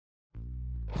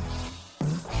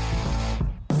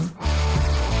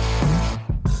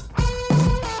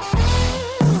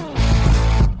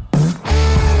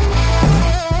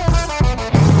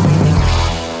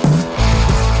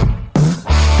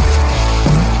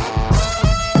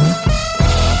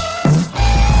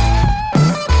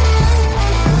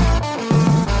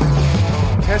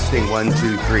Testing 1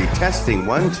 2 3. Testing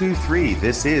 1 2 3.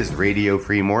 This is Radio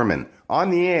Free Mormon on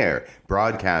the air,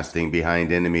 broadcasting behind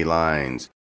enemy lines.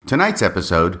 Tonight's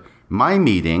episode, my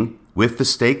meeting with the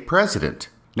stake president.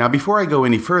 Now, before I go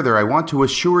any further, I want to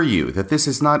assure you that this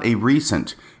is not a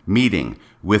recent meeting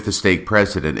with the stake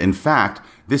president. In fact,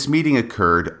 this meeting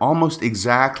occurred almost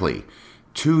exactly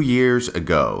 2 years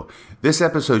ago. This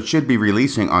episode should be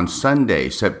releasing on Sunday,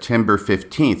 September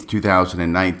 15th,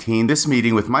 2019. This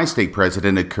meeting with my stake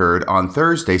president occurred on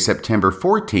Thursday, September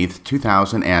 14th,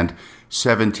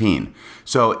 2017.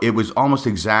 So it was almost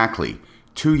exactly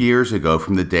 2 years ago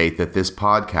from the date that this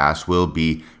podcast will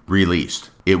be released.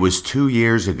 It was 2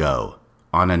 years ago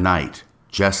on a night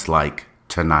just like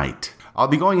tonight. I'll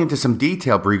be going into some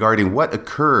detail regarding what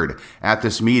occurred at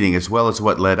this meeting, as well as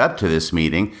what led up to this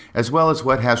meeting, as well as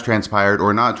what has transpired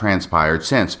or not transpired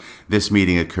since this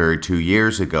meeting occurred 2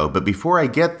 years ago. But before I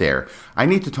get there, I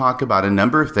need to talk about a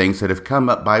number of things that have come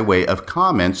up by way of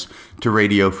comments to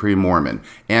Radio Free Mormon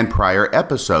and prior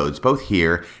episodes, both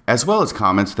here as well as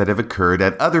comments that have occurred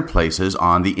at other places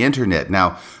on the internet.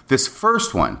 Now, this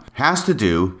first one has to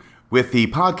do with the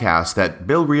podcast that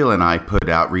Bill Reel and I put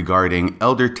out regarding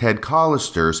Elder Ted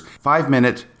Collister's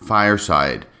 5-minute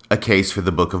fireside, a case for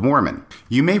the Book of Mormon.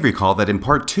 You may recall that in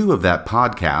part 2 of that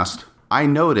podcast, I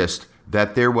noticed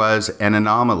that there was an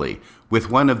anomaly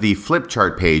with one of the flip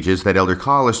chart pages that Elder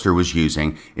Collister was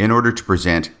using in order to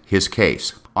present his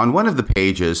case. On one of the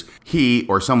pages, he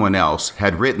or someone else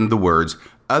had written the words,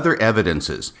 "other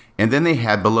evidences," and then they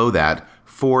had below that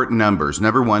 4 numbers.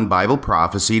 Number 1, Bible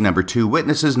prophecy. Number 2,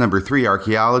 witnesses. Number 3,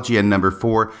 archaeology. And number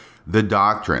 4, the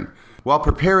doctrine. While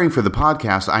preparing for the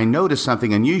podcast, I noticed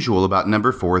something unusual about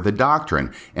number 4, the doctrine.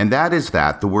 And that is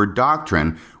that the word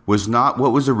doctrine was not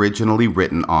what was originally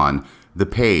written on the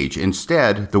page.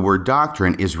 Instead, the word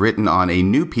doctrine is written on a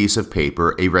new piece of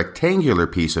paper, a rectangular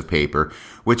piece of paper,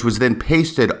 which was then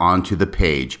pasted onto the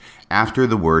page after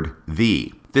the word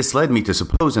the. This led me to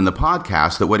suppose in the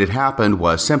podcast that what had happened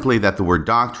was simply that the word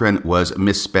doctrine was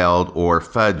misspelled or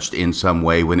fudged in some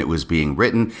way when it was being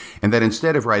written, and that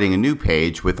instead of writing a new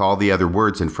page with all the other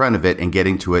words in front of it and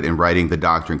getting to it and writing the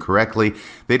doctrine correctly,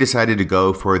 they decided to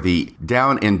go for the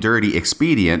down and dirty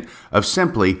expedient of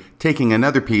simply taking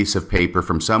another piece of paper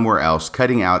from somewhere else,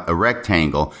 cutting out a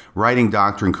rectangle, writing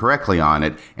doctrine correctly on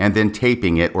it, and then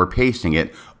taping it or pasting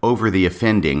it over the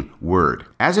offending word.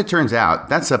 As it turns out,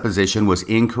 that supposition was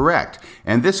incorrect,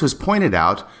 and this was pointed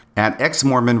out at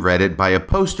Ex-Mormon Reddit by a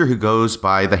poster who goes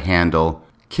by the handle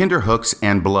Kinderhooks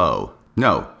and Blow.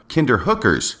 No,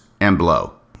 Kinderhookers and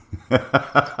Blow.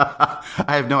 I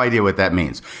have no idea what that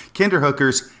means.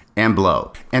 Kinderhookers and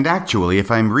Blow. And actually, if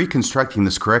I'm reconstructing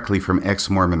this correctly from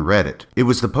Ex-Mormon Reddit, it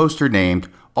was the poster named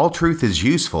All Truth is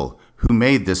Useful who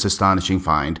made this astonishing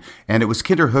find, and it was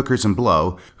Kinderhookers and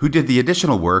Blow who did the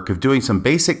additional work of doing some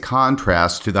basic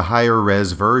contrast to the higher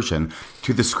res version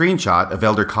to the screenshot of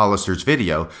Elder Collister's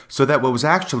video, so that what was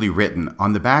actually written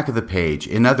on the back of the page,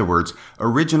 in other words,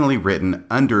 originally written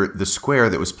under the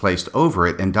square that was placed over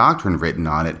it and doctrine written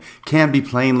on it, can be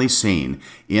plainly seen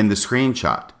in the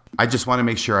screenshot. I just want to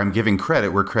make sure I'm giving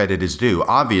credit where credit is due.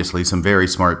 Obviously, some very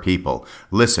smart people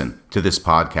listen to this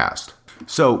podcast.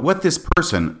 So what this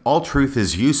person, All Truth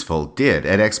is Useful, did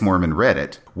at Ex-Mormon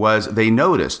Reddit was they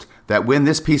noticed that when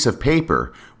this piece of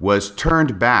paper was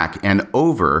turned back and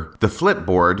over the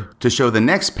flipboard to show the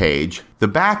next page, the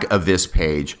back of this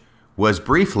page was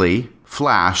briefly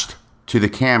flashed to the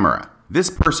camera.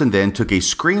 This person then took a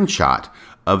screenshot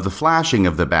of the flashing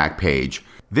of the back page.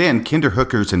 Then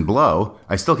Kinderhookers and Blow,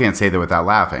 I still can't say that without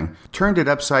laughing, turned it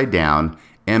upside down.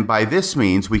 And by this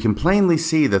means, we can plainly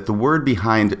see that the word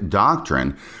behind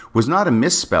doctrine was not a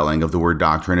misspelling of the word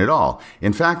doctrine at all.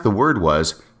 In fact, the word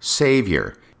was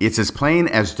Savior. It's as plain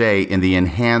as day in the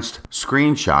enhanced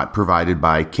screenshot provided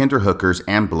by Kinderhookers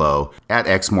and Blow at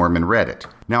Ex-Mormon Reddit.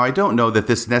 Now, I don't know that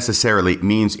this necessarily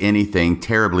means anything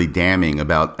terribly damning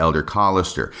about Elder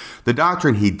Collister. The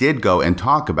doctrine he did go and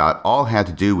talk about all had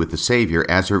to do with the Savior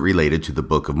as it related to the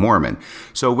Book of Mormon.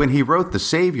 So when he wrote the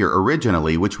Savior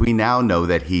originally, which we now know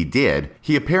that he did,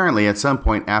 he apparently at some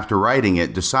point after writing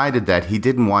it decided that he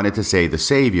didn't want it to say the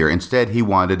Savior. Instead, he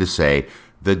wanted to say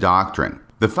the doctrine.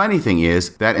 The funny thing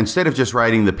is that instead of just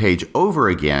writing the page over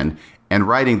again and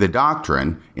writing the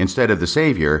doctrine instead of the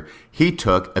Savior, he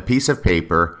took a piece of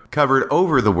paper, covered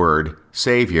over the word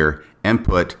Savior, and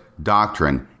put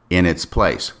doctrine in its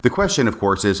place. The question, of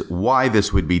course, is why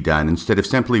this would be done instead of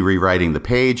simply rewriting the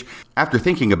page. After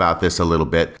thinking about this a little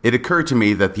bit, it occurred to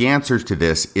me that the answer to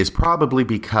this is probably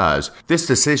because this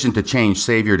decision to change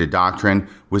Savior to doctrine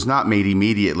was not made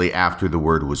immediately after the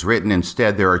word was written.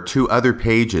 Instead, there are 2 other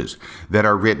pages that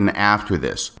are written after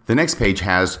this. The next page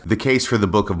has the case for the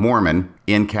Book of Mormon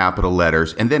in capital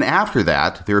letters, and then after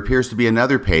that, there appears to be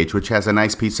another page which has a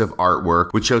nice piece of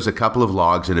artwork which shows a couple of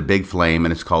logs and a big flame,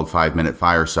 and it's called 5-Minute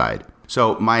Fireside.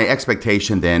 So my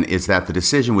expectation then is that the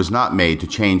decision was not made to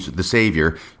change the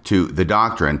Savior to the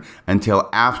doctrine until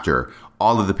after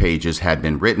all of the pages had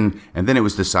been written, and then it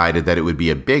was decided that it would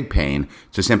be a big pain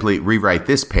to simply rewrite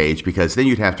this page, because then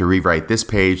you'd have to rewrite this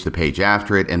page, the page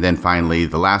after it, and then finally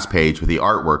the last page with the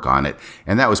artwork on it,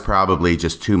 and that was probably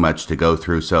just too much to go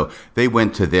through, so they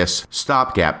went to this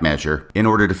stopgap measure in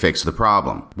order to fix the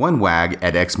problem. One wag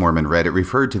at Ex-Mormon Reddit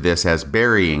referred to this as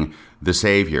burying the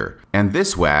Savior, and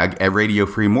this wag at Radio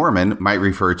Free Mormon might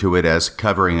refer to it as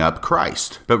covering up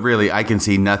Christ. But really, I can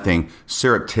see nothing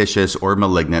surreptitious or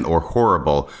malignant or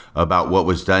horrible about what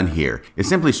was done here. It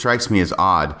simply strikes me as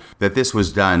odd that this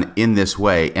was done in this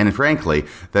way, and frankly,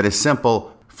 that a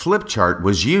simple flip chart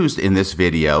was used in this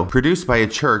video produced by a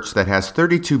church that has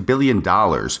 $32 billion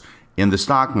in the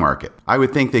stock market. I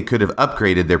would think they could have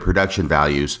upgraded their production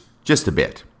values just a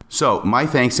bit. So, my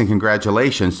thanks and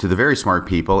congratulations to the very smart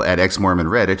people at Ex-Mormon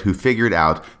Reddit who figured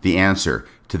out the answer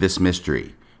to this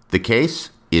mystery. The case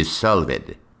is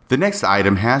solved. The next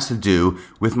item has to do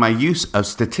with my use of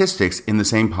statistics in the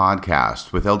same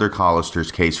podcast with Elder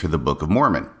Collister's case for the Book of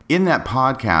Mormon. In that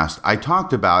podcast, I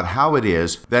talked about how it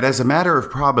is that as a matter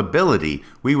of probability,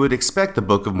 we would expect the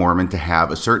Book of Mormon to have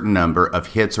a certain number of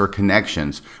hits or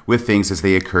connections with things as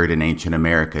they occurred in ancient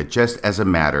America, just as a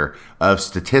matter of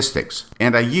statistics.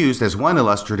 And I used as one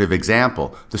illustrative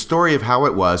example the story of how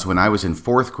it was when I was in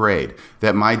 4th grade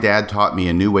that my dad taught me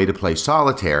a new way to play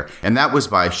solitaire, and that was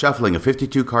by shuffling a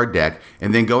 52-card deck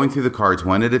and then going through the cards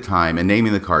one at a time and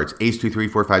naming the cards ace, 2, 3,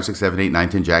 4, 5, 6, 7, 8, 9,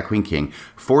 10, jack, queen, king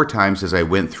 4 times as I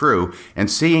went through,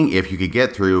 and seeing if you could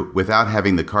get through without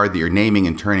having the card that you're naming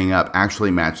and turning up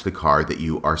actually match the card that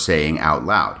you are saying out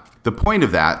loud. The point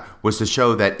of that was to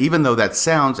show that even though that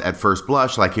sounds at first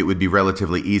blush like it would be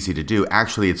relatively easy to do,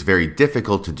 actually it's very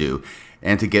difficult to do,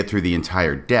 and to get through the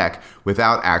entire deck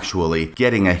without actually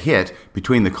getting a hit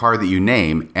between the card that you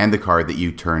name and the card that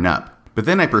you turn up. But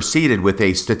then I proceeded with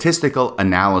a statistical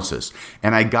analysis,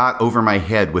 and I got over my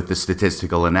head with the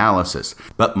statistical analysis.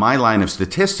 But my line of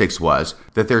statistics was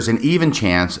that there's an even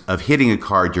chance of hitting a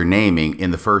card you're naming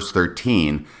in the first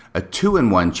 13, a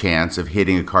 2-in-1 chance of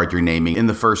hitting a card you're naming in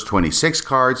the first 26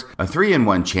 cards, a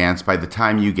 3-in-1 chance by the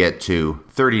time you get to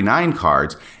 39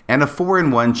 cards, and a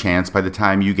 4-in-1 chance by the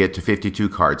time you get to 52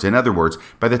 cards. In other words,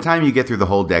 by the time you get through the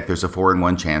whole deck, there's a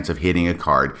 4-in-1 chance of hitting a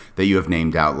card that you have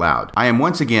named out loud. I am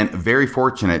once again very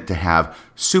fortunate to have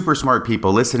super smart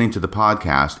people listening to the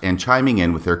podcast and chiming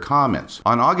in with their comments.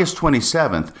 On August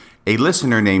 27th, a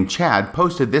listener named Chad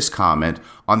posted this comment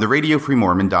on the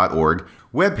radiofreemormon.org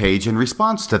webpage in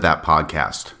response to that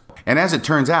podcast. And as it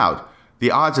turns out,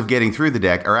 the odds of getting through the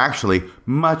deck are actually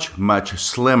much, much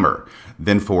slimmer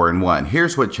than 4-in-1.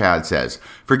 Here's what Chad says.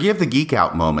 Forgive the geek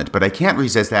out moment, but I can't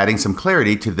resist adding some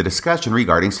clarity to the discussion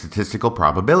regarding statistical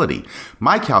probability.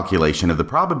 My calculation of the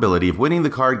probability of winning the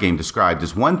card game described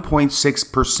is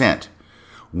 1.6%.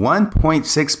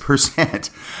 1.6%,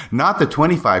 not the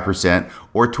 25%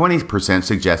 or 20%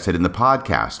 suggested in the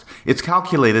podcast. It's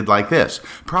calculated like this.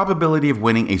 Probability of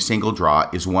winning a single draw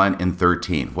is 1 in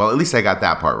 13. Well, at least I got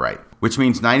that part right, which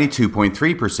means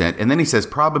 92.3%. And then he says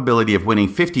probability of winning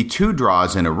 52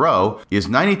 draws in a row is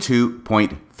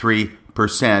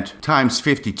 92.3% times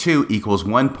 52 equals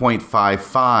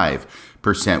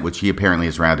 1.55%, which he apparently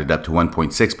has rounded up to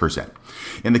 1.6%.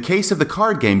 In the case of the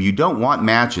card game, you don't want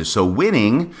matches, so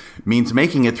winning means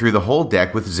making it through the whole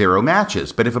deck with 0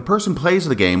 matches. But if a person plays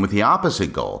the game with the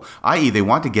opposite goal, i.e. they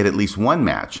want to get at least 1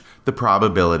 match, the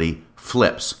probability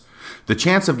flips. The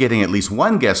chance of getting at least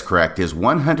 1 guess correct is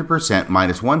 100%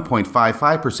 minus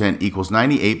 1.55% equals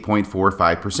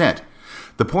 98.45%.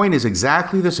 The point is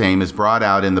exactly the same as brought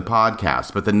out in the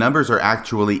podcast, but the numbers are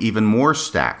actually even more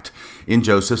stacked in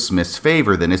Joseph Smith's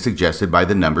favor than is suggested by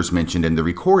the numbers mentioned in the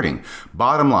recording.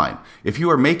 Bottom line, if you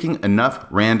are making enough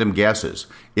random guesses,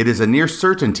 it is a near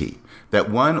certainty that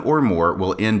 1 or more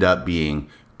will end up being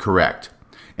correct.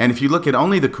 And if you look at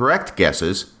only the correct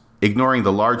guesses, ignoring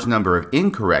the large number of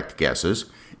incorrect guesses,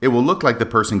 it will look like the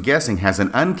person guessing has an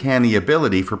uncanny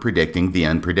ability for predicting the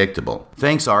unpredictable.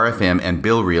 Thanks RFM and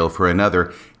Bill Reel for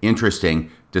another interesting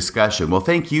discussion. Well,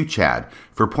 thank you, Chad,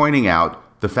 for pointing out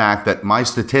the fact that my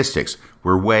statistics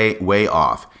were way, way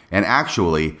off. And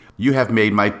actually, you have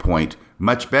made my point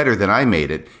much better than I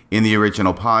made it in the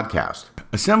original podcast.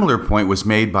 A similar point was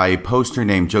made by a poster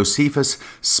named Josephus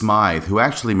Smythe, who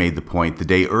actually made the point the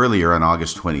day earlier on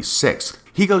August 26th.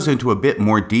 He goes into a bit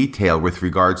more detail with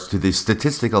regards to the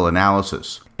statistical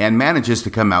analysis and manages to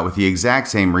come out with the exact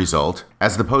same result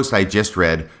as the post I just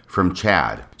read from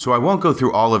Chad. So I won't go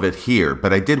through all of it here,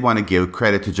 but I did want to give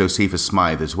credit to Josephus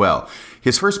Smythe as well.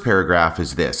 His first paragraph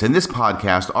is this: in this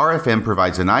podcast, RFM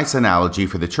provides a nice analogy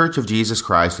for the Church of Jesus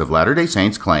Christ of Latter-day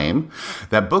Saints' claim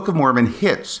that Book of Mormon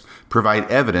hits provide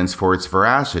evidence for its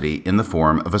veracity in the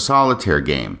form of a solitaire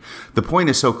game. The point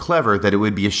is so clever that it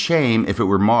would be a shame if it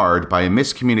were marred by a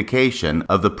miscommunication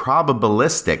of the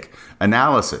probabilistic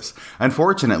analysis.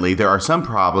 Unfortunately, there are some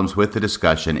problems with the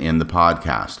discussion in the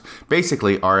podcast.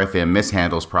 Basically, RFM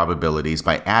mishandles probabilities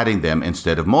by adding them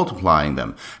instead of multiplying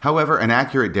them. However, an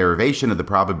accurate derivation of the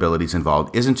probabilities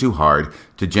involved isn't too hard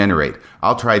to generate.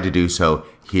 I'll try to do so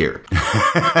here.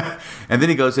 And then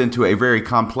he goes into a very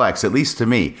complex, at least to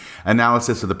me,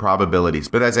 analysis of the probabilities.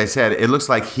 But as I said, it looks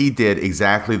like he did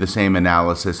exactly the same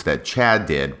analysis that Chad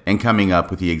did and coming up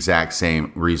with the exact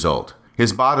same result.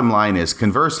 His bottom line is,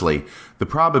 conversely, the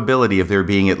probability of there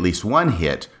being at least one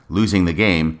hit, losing the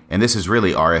game, and this is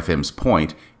really RFM's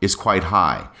point, is quite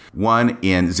high. 1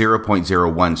 in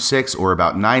 0.016, or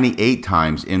about 98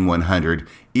 times in 100,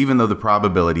 even though the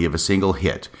probability of a single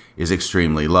hit is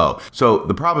extremely low. So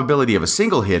the probability of a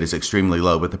single hit is extremely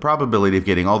low, but the probability of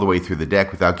getting all the way through the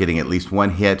deck without getting at least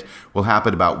one hit will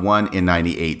happen about 1 in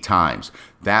 98 times.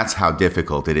 That's how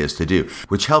difficult it is to do,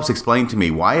 which helps explain to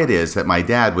me why it is that my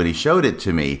dad, when he showed it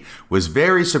to me, was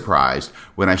very surprised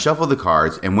when I shuffled the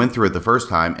cards and went through it the first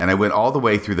time, and I went all the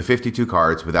way through the 52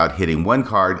 cards without hitting one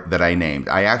card that I named.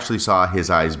 I actually saw his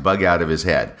eyes bug out of his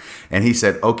head, and he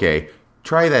said, "Okay,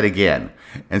 try that again."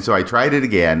 And so I tried it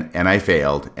again, and I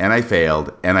failed, and I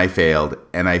failed, and I failed,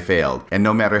 and I failed. And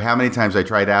no matter how many times I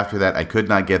tried after that, I could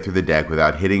not get through the deck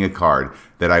without hitting a card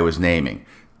that I was naming.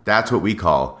 That's what we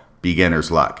call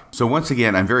beginner's luck. So once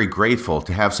again, I'm very grateful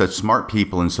to have such smart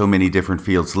people in so many different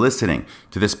fields listening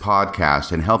to this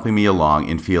podcast and helping me along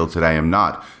in fields that I am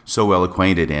not so well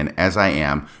acquainted in as I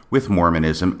am with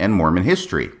Mormonism and Mormon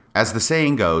history. As the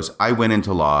saying goes, I went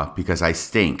into law because I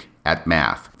stink at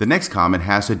math. The next comment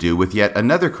has to do with yet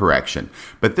another correction,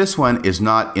 but this one is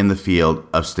not in the field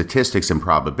of statistics and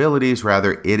probabilities,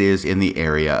 rather it is in the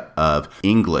area of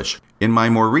English. In my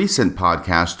more recent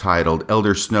podcast titled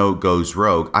Elder Snow Goes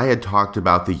Rogue, I had talked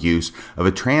about the use of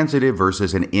a transitive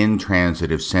versus an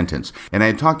intransitive sentence. And I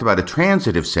had talked about a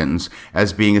transitive sentence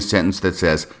as being a sentence that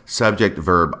says subject,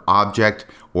 verb, object,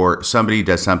 or somebody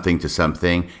does something to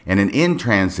something, and an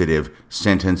intransitive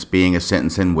sentence being a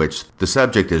sentence in which the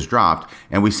subject is dropped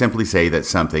and we simply say that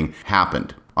something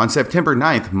happened. On September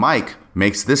 9th, Mike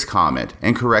makes this comment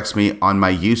and corrects me on my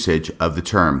usage of the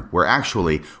term, where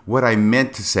actually what I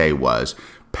meant to say was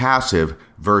passive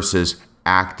versus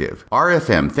active.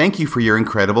 RFM, thank you for your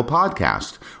incredible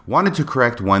podcast. Wanted to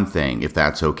correct one thing, if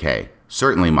that's okay.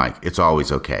 Certainly, Mike, it's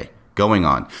always okay. Going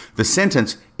on. The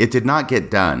sentence, "it did not get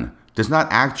done," does not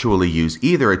actually use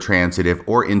either a transitive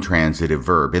or intransitive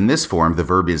verb. In this form, the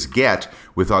verb is get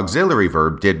with auxiliary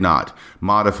verb did not,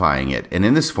 modifying it. And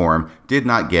in this form, did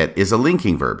not get is a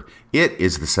linking verb. It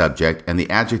is the subject, and the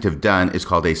adjective done is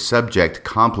called a subject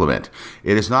complement.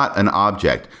 It is not an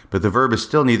object, but the verb is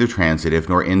still neither transitive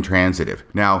nor intransitive.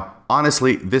 Now,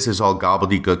 honestly, this is all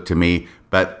gobbledygook to me,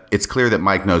 but it's clear that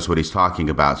Mike knows what he's talking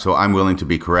about, so I'm willing to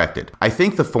be corrected. I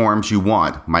think the forms you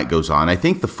want, Mike goes on, I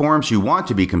think the forms you want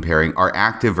to be comparing are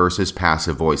active versus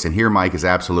passive voice. And here Mike is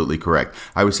absolutely correct.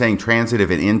 I was saying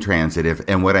transitive and intransitive,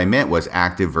 and what I meant was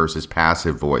active versus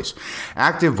passive voice.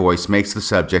 Active voice makes the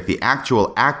subject the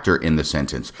actual actor in the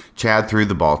sentence. Chad threw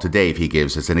the ball to Dave, he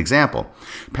gives as an example.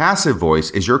 Passive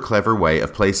voice is your clever way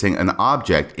of placing an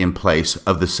object in place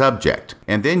of the subject,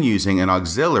 and then using an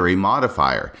auxiliary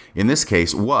modifier. In this case,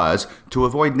 was to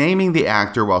avoid naming the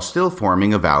actor while still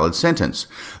forming a valid sentence.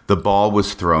 The ball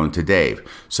was thrown to Dave.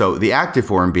 So the active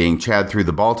form being Chad threw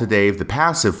the ball to Dave, the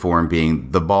passive form being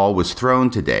the ball was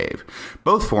thrown to Dave.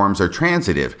 Both forms are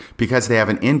transitive because they have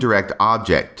an indirect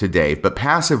object to Dave, but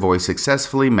passive voice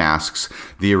successfully masks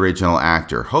the original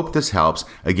actor. Hope this helps.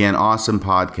 Again, awesome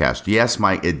podcast. Yes,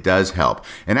 Mike, it does help.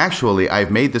 And actually,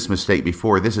 I've made this mistake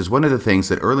before. This is one of the things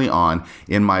that early on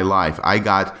in my life, I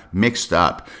got mixed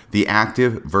up. The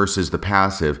active versus the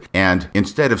passive. And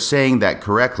instead of saying that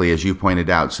correctly, as you pointed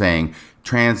out, saying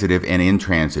transitive and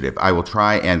intransitive, I will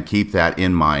try and keep that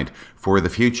in mind for the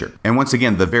future. And once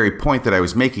again, the very point that I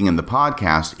was making in the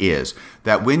podcast is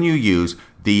that when you use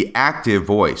the active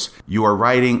voice. You are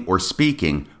writing or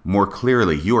speaking more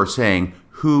clearly. You are saying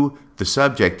who the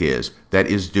subject is that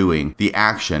is doing the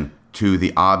action to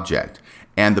the object.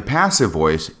 And the passive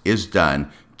voice is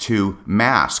done to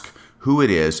mask who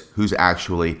it is who's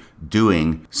actually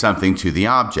doing something to the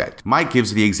object. Mike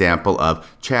gives the example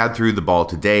of Chad threw the ball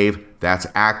to Dave, that's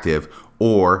active,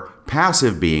 or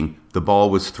passive being the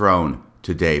ball was thrown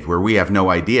to Dave, where we have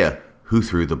no idea who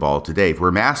threw the ball to Dave.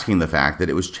 We're masking the fact that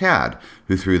it was Chad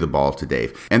who threw the ball to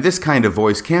Dave. And this kind of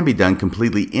voice can be done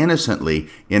completely innocently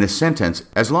in a sentence,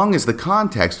 as long as the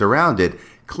context around it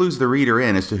clues the reader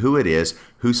in as to who it is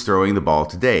who's throwing the ball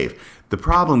to Dave. The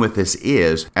problem with this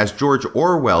is, as George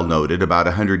Orwell noted about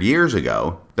 100 years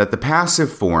ago, that the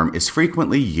passive form is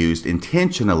frequently used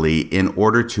intentionally in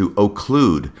order to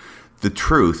occlude the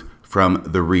truth from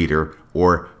the reader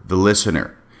or the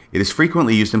listener. It is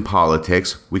frequently used in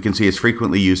politics. We can see it's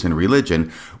frequently used in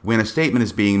religion when a statement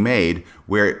is being made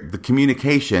where the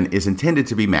communication is intended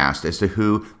to be masked as to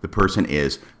who the person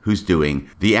is who's doing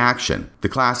the action. The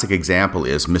classic example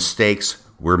is mistakes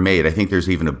were made. I think there's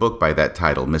even a book by that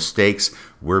title, Mistakes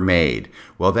Were Made.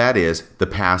 Well, that is the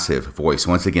passive voice.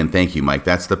 Once again, thank you, Mike.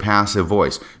 That's the passive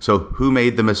voice. So who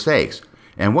made the mistakes?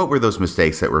 And what were those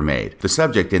mistakes that were made? The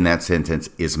subject in that sentence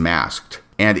is masked.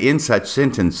 And in such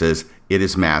sentences, it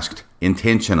is masked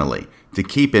intentionally to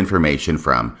keep information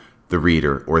from the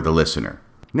reader or the listener.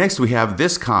 Next, we have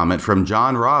this comment from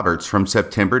John Roberts from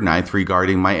September 9th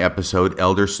regarding my episode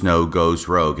Elder Snow Goes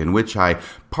Rogue, in which I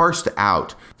parsed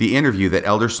out the interview that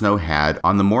Elder Snow had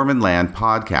on the Mormon Land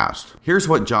podcast. Here's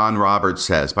what John Roberts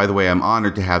says. By the way, I'm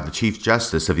honored to have the Chief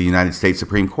Justice of the United States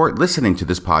Supreme Court listening to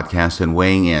this podcast and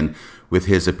weighing in with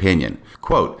his opinion.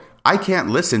 Quote, "I can't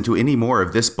listen to any more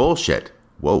of this bullshit."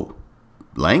 Whoa,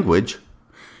 language.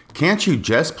 "Can't you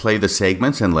just play the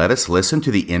segments and let us listen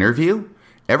to the interview?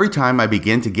 Every time I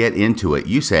begin to get into it,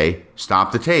 you say,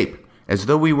 stop the tape, as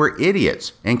though we were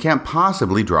idiots and can't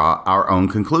possibly draw our own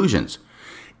conclusions.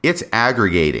 It's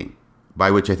aggregating,"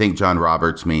 by which I think John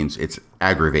Roberts means it's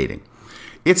aggravating.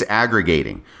 "It's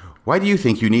aggregating. Why do you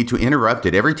think you need to interrupt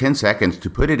it every 10 seconds to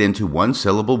put it into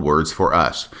one-syllable words for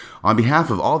us? On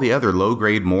behalf of all the other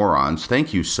low-grade morons,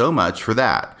 thank you so much for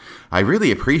that. I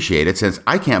really appreciate it since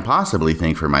I can't possibly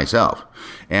think for myself.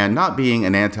 And not being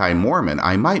an anti-Mormon,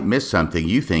 I might miss something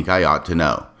you think I ought to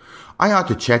know. I ought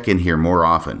to check in here more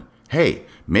often. Hey,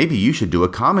 maybe you should do a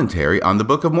commentary on the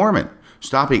Book of Mormon,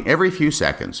 stopping every few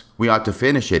seconds. We ought to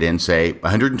finish it in, say,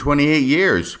 128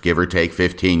 years, give or take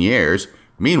 15 years.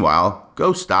 Meanwhile,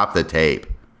 go stop the tape."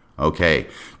 Okay.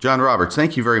 John Roberts,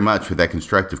 thank you very much for that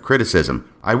constructive criticism.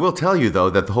 I will tell you, though,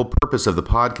 that the whole purpose of the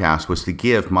podcast was to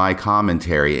give my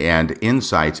commentary and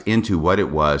insights into what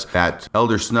it was that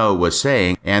Elder Snow was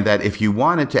saying, and that if you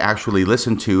wanted to actually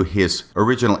listen to his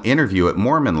original interview at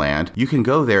Mormon Land, you can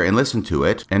go there and listen to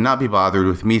it and not be bothered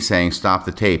with me saying stop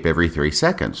the tape every 3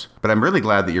 seconds. But I'm really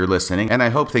glad that you're listening, and I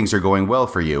hope things are going well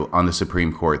for you on the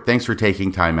Supreme Court. Thanks for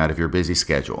taking time out of your busy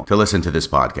schedule to listen to this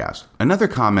podcast. Another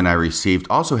comment I received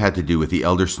also had to do with the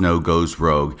Elder Snow Goes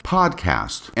Rogue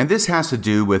podcast, and this has to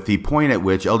do with the point at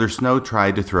which Elder Snow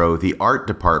tried to throw the art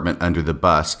department under the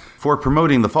bus for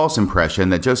promoting the false impression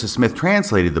that Joseph Smith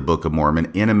translated the Book of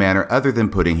Mormon in a manner other than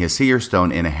putting his seer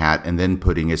stone in a hat and then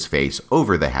putting his face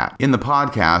over the hat. In the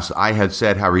podcast, I had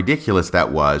said how ridiculous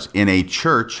that was in a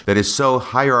church that is so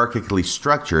hierarchically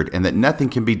structured and that nothing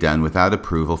can be done without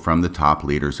approval from the top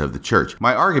leaders of the church.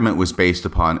 My argument was based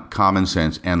upon common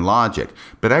sense and logic,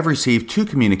 but I've received 2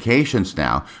 communications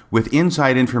now with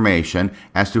inside information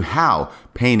as to how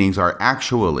paintings are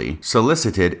actually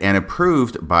solicited and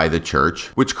approved by the church,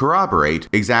 which corroborate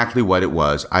exactly what it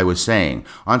was I was saying.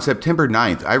 On September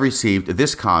 9th, I received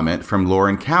this comment from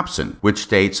Lauren Capson, which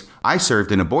states, "I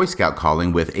served in a Boy Scout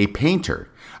calling with a painter.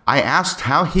 I asked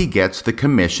how he gets the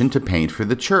commission to paint for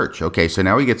the church." Okay, so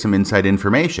now we get some inside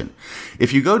information.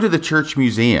 If you go to the church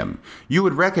museum, you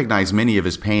would recognize many of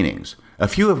his paintings, a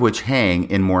few of which hang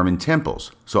in Mormon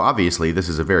temples. So obviously, this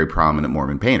is a very prominent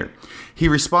Mormon painter. He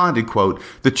responded, quote,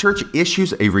 "The church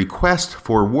issues a request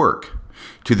for work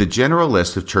to the general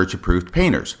list of church-approved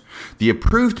painters. The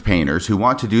approved painters who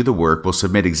want to do the work will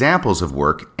submit examples of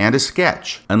work and a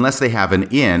sketch, unless they have an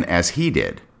in as he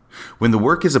did. When the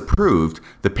work is approved,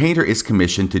 the painter is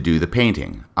commissioned to do the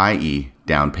painting, i.e.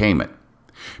 down payment.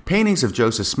 Paintings of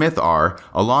Joseph Smith are,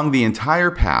 along the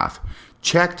entire path,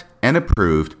 checked and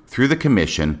approved through the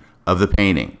commission of the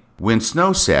painting. When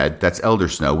Snow said," that's Elder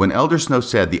Snow, when Elder Snow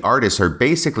said the artists are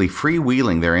basically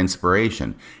freewheeling their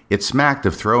inspiration, it smacked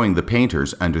of throwing the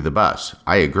painters under the bus.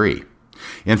 I agree.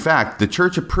 In fact, the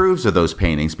church approves of those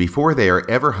paintings before they are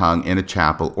ever hung in a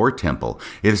chapel or temple.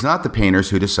 It is not the painters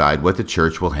who decide what the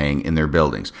church will hang in their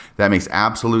buildings. That makes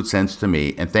absolute sense to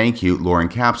me, and thank you, Lauren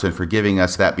Capson, for giving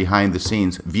us that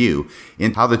behind-the-scenes view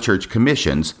in how the church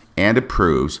commissions and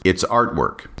approves its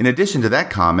artwork. In addition to that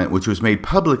comment, which was made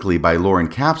publicly by Lauren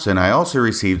Capson, I also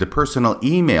received a personal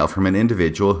email from an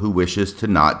individual who wishes to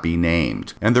not be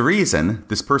named. And the reason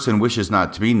this person wishes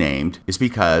not to be named is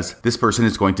because this person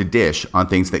is going to dish on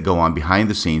things that go on behind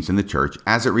the scenes in the church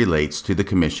as it relates to the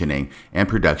commissioning and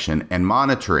production and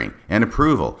monitoring and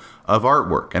approval of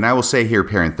artwork. And I will say here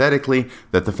parenthetically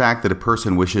that the fact that a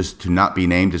person wishes to not be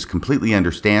named is completely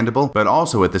understandable, but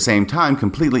also at the same time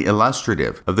completely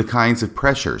illustrative of the kinds of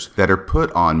pressures that are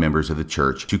put on members of the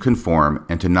church to conform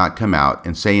and to not come out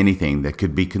and say anything that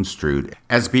could be construed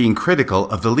as being critical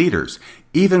of the leaders,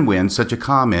 even when such a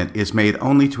comment is made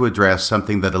only to address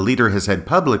something that a leader has said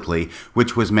publicly,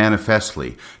 which was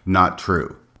manifestly not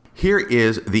true. Here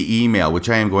is the email, which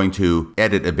I am going to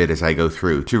edit a bit as I go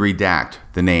through to redact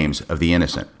the names of the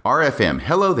innocent. RFM,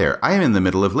 hello there. I am in the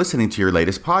middle of listening to your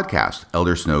latest podcast,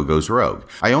 Elder Snow Goes Rogue.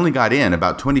 I only got in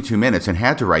about 22 minutes and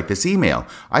had to write this email.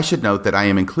 I should note that I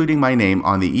am including my name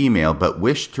on the email, but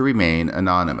wish to remain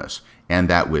anonymous. And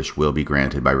that wish will be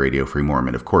granted by Radio Free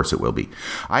Mormon. Of course it will be.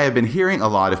 I have been hearing a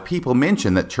lot of people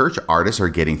mention that church artists are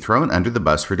getting thrown under the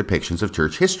bus for depictions of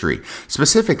church history,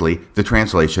 specifically the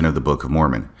translation of the Book of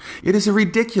Mormon. It is a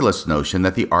ridiculous notion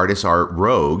that the artists are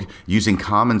rogue, using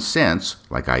common sense,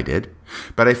 like I did.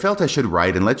 But I felt I should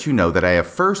write and let you know that I have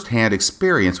first-hand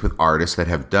experience with artists that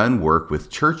have done work with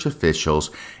church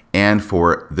officials and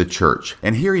for the church.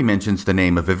 And here he mentions the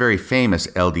name of a very famous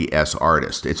LDS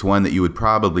artist. It's one that you would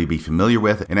probably be familiar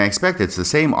with, and I expect it's the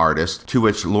same artist to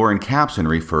which Lauren Capson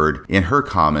referred in her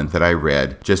comment that I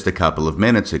read just a couple of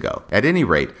minutes ago. At any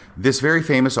rate, this very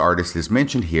famous artist is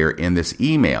mentioned here in this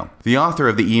email. The author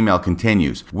of the email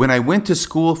continues, "When I went to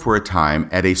school for a time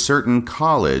at a certain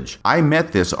college, I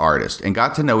met this artist and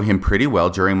got to know him pretty well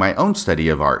during my own study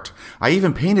of art. I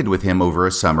even painted with him over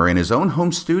a summer in his own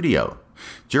home studio.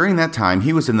 During that time,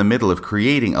 he was in the middle of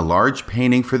creating a large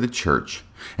painting for the church,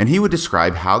 and he would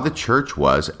describe how the church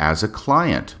was as a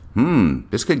client.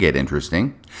 This could get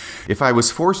interesting. If I was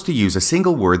forced to use a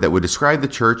single word that would describe the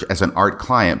church as an art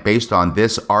client based on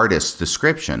this artist's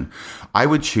description, I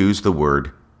would choose the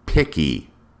word picky.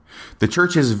 The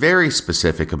church is very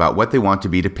specific about what they want to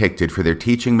be depicted for their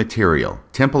teaching material,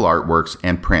 temple artworks,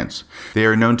 and prints. They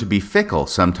are known to be fickle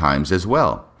sometimes as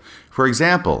well. For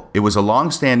example, it was a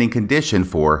long-standing condition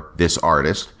for this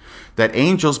artist that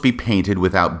angels be painted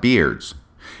without beards.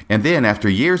 And then, after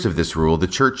years of this rule, the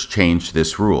church changed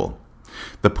this rule.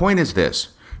 The point is this: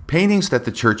 paintings that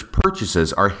the church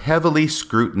purchases are heavily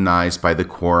scrutinized by the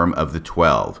Quorum of the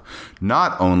 12,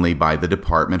 not only by the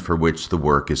department for which the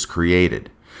work is created.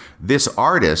 This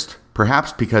artist,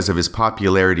 perhaps because of his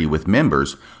popularity with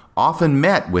members, often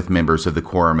met with members of the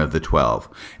Quorum of the 12,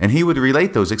 and he would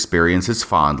relate those experiences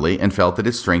fondly and felt that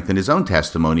it strengthened his own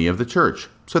testimony of the church.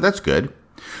 So that's good.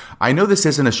 I know this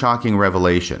isn't a shocking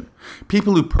revelation.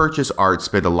 People who purchase art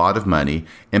spend a lot of money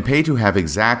and pay to have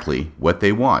exactly what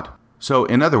they want. So,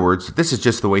 in other words, this is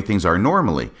just the way things are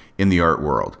normally in the art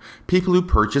world. People who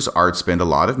purchase art spend a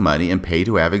lot of money and pay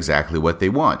to have exactly what they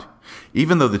want.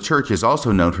 Even though the church is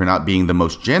also known for not being the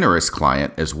most generous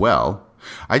client as well,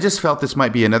 I just felt this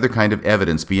might be another kind of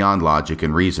evidence beyond logic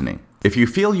and reasoning. If you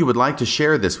feel you would like to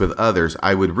share this with others,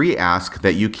 I would re-ask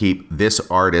that you keep this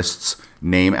artist's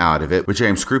name out of it, which I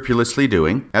am scrupulously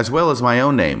doing, as well as my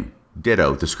own name.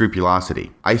 Ditto, the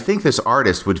scrupulosity. I think this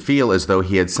artist would feel as though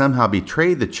he had somehow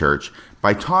betrayed the church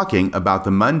by talking about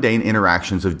the mundane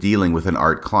interactions of dealing with an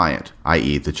art client,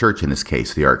 i.e. the church in this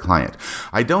case, the art client.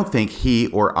 I don't think he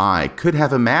or I could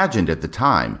have imagined at the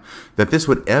time that this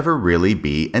would ever really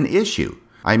be an issue.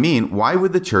 I mean, why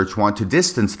would the church want to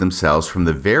distance themselves from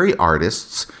the very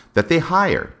artists that they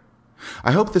hire?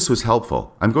 I hope this was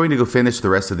helpful. I'm going to go finish the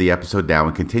rest of the episode now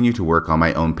and continue to work on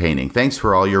my own painting. Thanks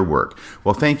for all your work.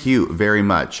 Well, thank you very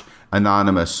much,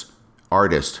 anonymous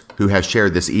artist who has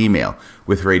shared this email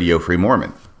with Radio Free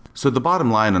Mormon. So the bottom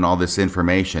line on all this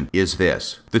information is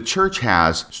this: the church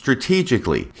has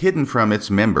strategically hidden from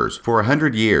its members for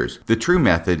 100 years the true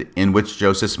method in which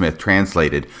Joseph Smith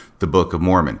translated the Book of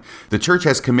Mormon. The church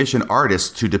has commissioned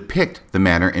artists to depict the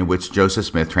manner in which Joseph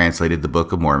Smith translated the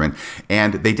Book of Mormon,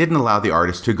 and they didn't allow the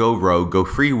artists to go rogue, go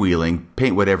freewheeling,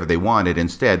 paint whatever they wanted.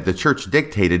 Instead, the church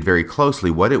dictated very closely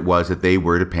what it was that they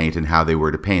were to paint and how they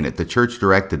were to paint it. The church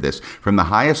directed this from the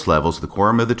highest levels, the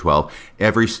Quorum of the 12,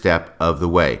 every step of the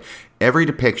way. every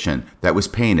depiction that was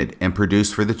painted and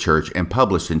produced for the church and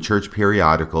published in church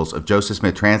periodicals of Joseph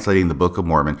Smith translating the Book of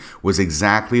Mormon was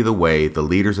exactly the way the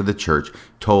leaders of the church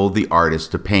told the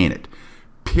artist to paint it.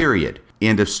 Period.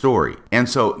 End of story. And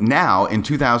so now in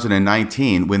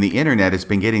 2019, when the internet has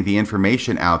been getting the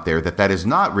information out there that is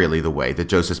not really the way that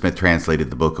Joseph Smith translated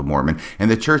the Book of Mormon,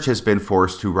 and the church has been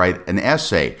forced to write an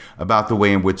essay about the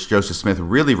way in which Joseph Smith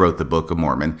really wrote the Book of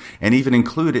Mormon, and even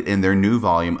include it in their new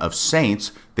volume of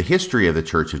Saints, the history of the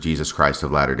Church of Jesus Christ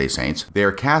of Latter-day Saints, they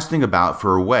are casting about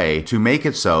for a way to make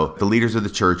it so the leaders of the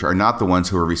church are not the ones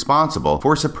who are responsible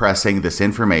for suppressing this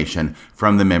information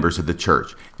from the members of the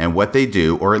church. And what they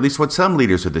do, or at least what some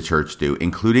leaders of the church do,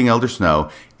 including Elder Snow,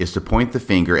 is to point the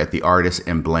finger at the artists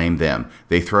and blame them.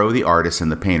 They throw the artists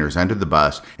and the painters under the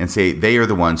bus and say they are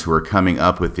the ones who are coming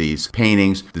up with these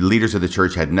paintings. The leaders of the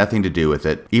church had nothing to do with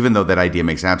it, even though that idea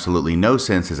makes absolutely no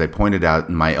sense, as I pointed out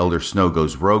in my Elder Snow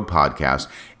Goes Rogue podcast.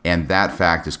 And that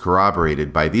fact is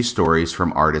corroborated by these stories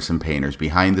from artists and painters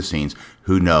behind the scenes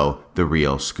who know the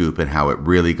real scoop and how it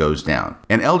really goes down.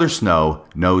 And Elder Snow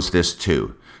knows this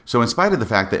too. So in spite of the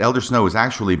fact that Elder Snow is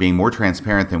actually being more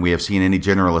transparent than we have seen any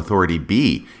general authority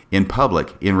be in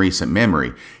public in recent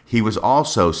memory, he was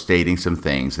also stating some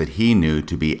things that he knew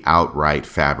to be outright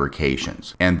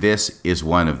fabrications. And this is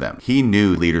one of them. He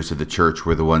knew leaders of the church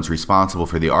were the ones responsible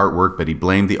for the artwork, but he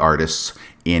blamed the artists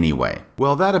anyway.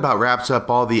 Well, that about wraps up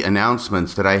all the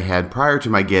announcements that I had prior to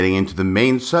my getting into the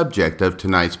main subject of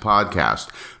tonight's podcast,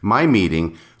 my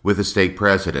meeting with the stake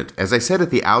president. As I said at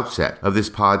the outset of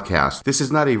this podcast, this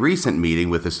is not a recent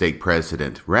meeting with the stake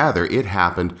president. Rather, it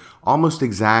happened almost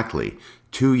exactly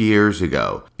 2 years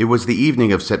ago. It was the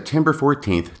evening of September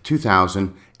 14th,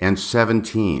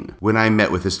 2017, when I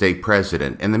met with the stake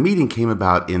president, and the meeting came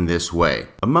about in this way.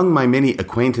 Among my many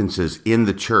acquaintances in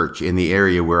the church in the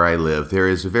area where I live, there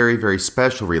is a very, very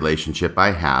special relationship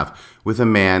I have with a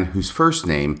man whose first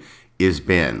name is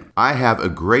Ben. I have a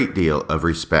great deal of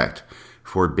respect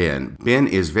for Ben. Ben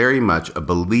is very much a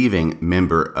believing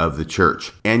member of the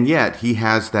church, and yet he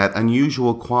has that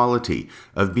unusual quality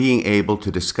of being able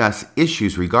to discuss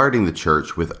issues regarding the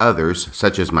church with others,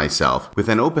 such as myself, with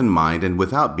an open mind and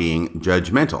without being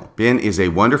judgmental. Ben is a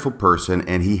wonderful person,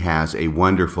 and he has a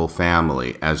wonderful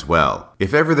family as well.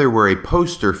 If ever there were a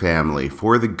poster family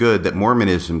for the good that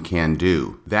Mormonism can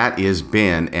do, that is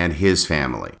Ben and his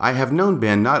family. I have known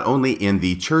Ben not only in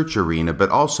the church arena, but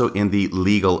also in the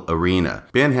legal arena.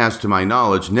 Ben has, to my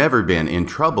knowledge, never been in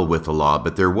trouble with the law,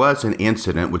 but there was an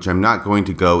incident, which I'm not going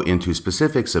to go into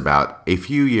specifics about, a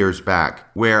few years back,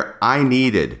 where I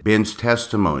needed Ben's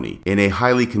testimony in a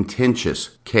highly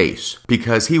contentious case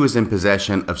because he was in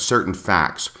possession of certain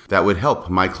facts that would help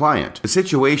my client. The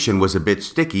situation was a bit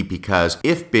sticky because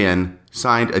if Ben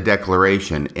signed a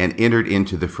declaration and entered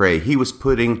into the fray, he was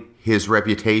putting his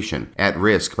reputation at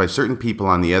risk by certain people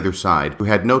on the other side who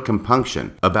had no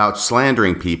compunction about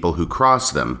slandering people who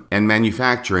crossed them and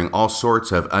manufacturing all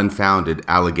sorts of unfounded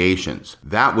allegations.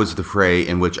 That was the fray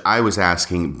in which I was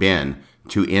asking Ben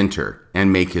to enter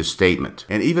and make his statement.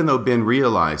 And even though Ben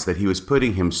realized that he was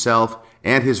putting himself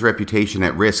and his reputation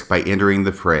at risk by entering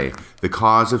the fray, the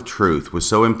cause of truth was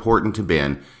so important to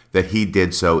Ben that he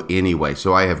did so anyway.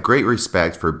 So I have great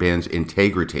respect for Ben's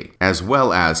integrity as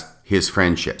well as his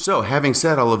friendship. So, having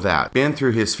said all of that, Ben,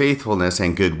 through his faithfulness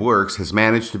and good works, has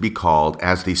managed to be called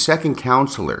as the second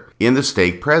counselor in the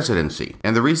stake presidency.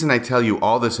 And the reason I tell you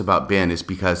all this about Ben is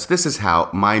because this is how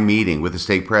my meeting with the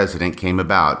stake president came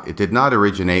about. It did not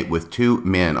originate with two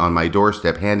men on my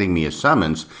doorstep handing me a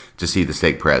summons to see the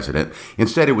stake president.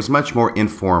 Instead, it was much more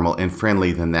informal and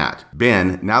friendly than that.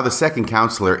 Ben, now the second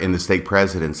counselor in the stake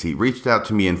presidency, reached out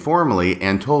to me informally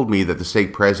and told me that the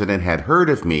stake president had heard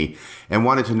of me and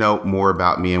wanted to know more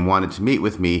about me and wanted to meet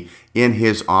with me in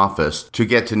his office to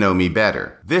get to know me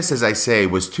better. This, as I say,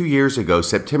 was 2 years ago,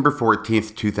 September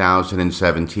 14th,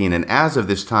 2017, and as of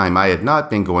this time, I had not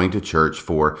been going to church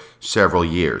for several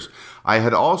years. I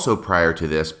had also, prior to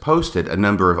this, posted a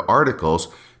number of articles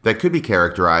that could be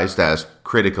characterized as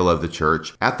critical of the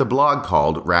church at the blog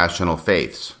called Rational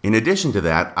Faiths. In addition to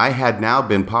that, I had now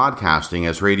been podcasting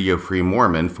as Radio Free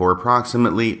Mormon for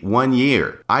approximately 1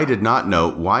 year. I did not know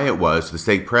why it was the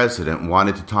stake president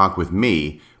wanted to talk with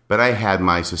me, but I had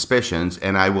my suspicions,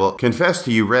 and I will confess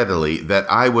to you readily that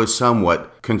I was somewhat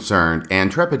concerned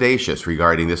and trepidatious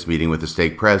regarding this meeting with the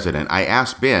stake president. I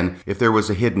asked Ben if there was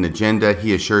a hidden agenda.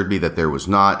 He assured me that there was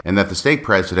not, and that the stake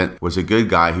president was a good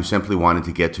guy who simply wanted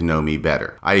to get to know me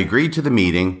better. I agreed to the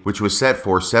meeting, which was set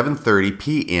for 7:30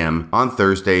 p.m. on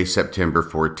Thursday, September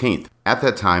 14th. At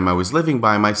that time, I was living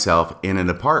by myself in an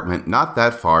apartment not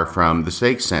that far from the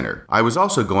stake center. I was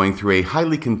also going through a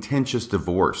highly contentious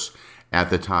divorce, at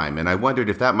the time, and I wondered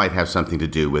if that might have something to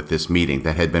do with this meeting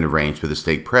that had been arranged with the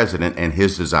stake president and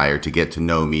his desire to get to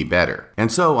know me better.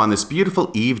 And so, on this beautiful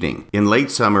evening in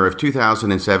late summer of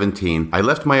 2017, I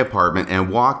left my apartment and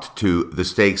walked to the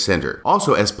stake center.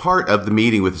 Also, as part of the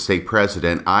meeting with the stake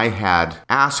president, I had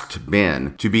asked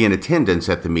Ben to be in attendance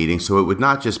at the meeting, so it would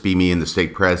not just be me and the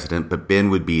stake president, but Ben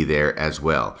would be there as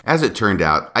well. As it turned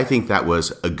out, I think that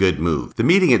was a good move. The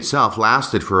meeting itself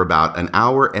lasted for about an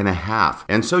hour and a half,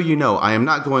 and so you know, I am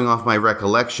not going off my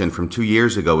recollection from 2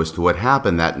 years ago as to what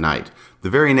happened that night.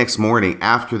 The very next morning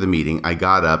after the meeting, I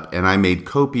got up and I made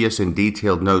copious and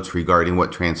detailed notes regarding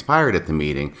what transpired at the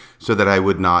meeting so that I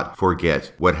would not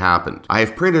forget what happened. I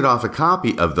have printed off a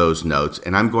copy of those notes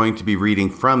and I'm going to be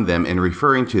reading from them and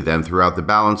referring to them throughout the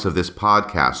balance of this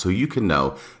podcast so you can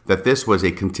know that this was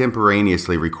a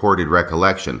contemporaneously recorded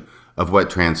recollection of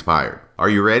what transpired. Are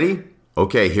you ready?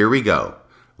 Okay, here we go.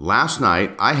 Last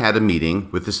night, I had a meeting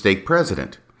with the stake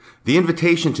president. The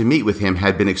invitation to meet with him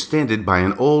had been extended by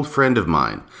an old friend of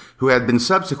mine, who had been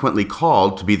subsequently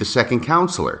called to be the second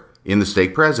counselor in the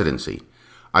stake presidency.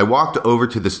 I walked over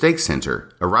to the stake center,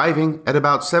 arriving at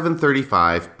about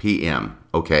 7:35 p.m.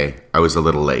 Okay, I was a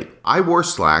little late. I wore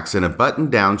slacks and a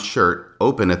button-down shirt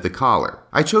open at the collar.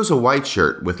 I chose a white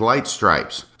shirt with light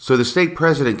stripes, so the stake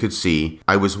president could see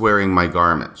I was wearing my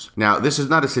garments. Now, this is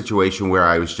not a situation where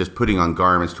I was just putting on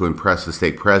garments to impress the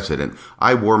stake president.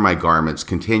 I wore my garments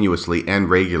continuously and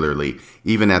regularly,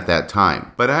 even at that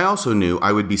time. But I also knew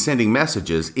I would be sending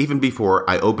messages even before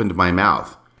I opened my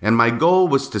mouth. And my goal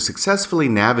was to successfully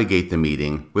navigate the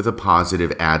meeting with a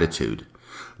positive attitude,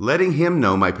 letting him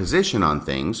know my position on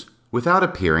things without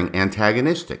appearing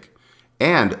antagonistic,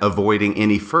 and avoiding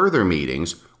any further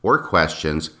meetings or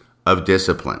questions of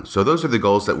discipline. So those are the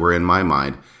goals that were in my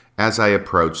mind as I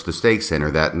approached the stake center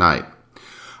that night.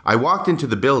 I walked into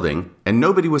the building and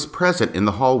nobody was present in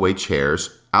the hallway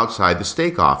chairs outside the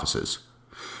stake offices.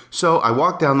 So I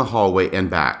walked down the hallway and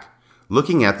back,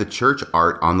 looking at the church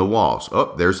art on the walls.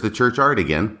 Oh, there's the church art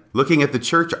again. Looking at the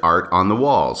church art on the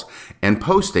walls and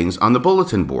postings on the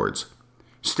bulletin boards.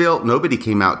 Still, nobody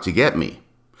came out to get me.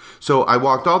 So I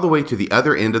walked all the way to the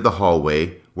other end of the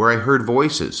hallway where I heard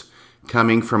voices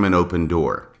coming from an open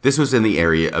door. This was in the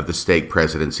area of the stake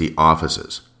presidency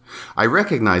offices. I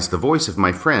recognized the voice of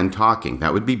my friend talking,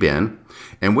 that would be Ben,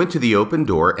 and went to the open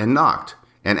door and knocked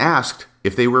and asked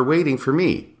if they were waiting for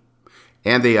me.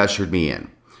 And they ushered me in.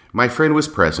 My friend was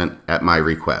present at my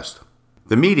request.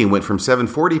 The meeting went from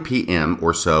 7:40 p.m.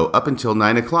 or so up until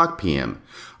 9 o'clock p.m.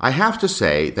 I have to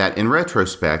say that in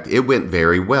retrospect, it went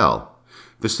very well.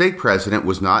 The stake president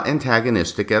was not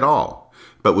antagonistic at all,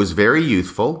 but was very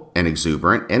youthful and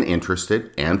exuberant and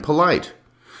interested and polite.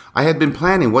 I had been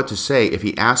planning what to say if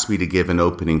he asked me to give an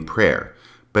opening prayer,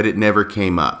 but it never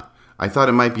came up. I thought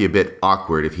it might be a bit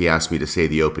awkward if he asked me to say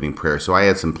the opening prayer, so I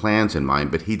had some plans in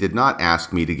mind, but he did not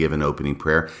ask me to give an opening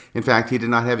prayer. In fact, he did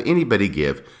not have anybody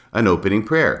give an opening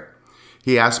prayer.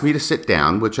 He asked me to sit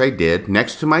down, which I did,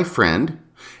 next to my friend,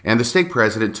 and the stake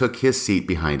president took his seat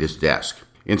behind his desk.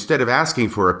 Instead of asking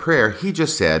for a prayer, he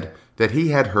just said that he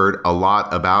had heard a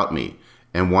lot about me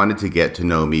and wanted to get to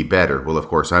know me better. Well, of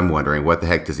course, I'm wondering, what the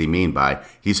heck does he mean by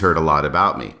he's heard a lot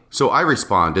about me? So I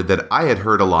responded that I had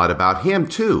heard a lot about him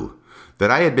too,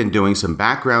 that I had been doing some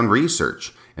background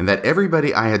research, and that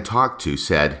everybody I had talked to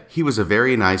said he was a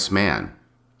very nice man,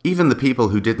 even the people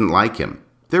who didn't like him.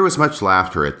 There was much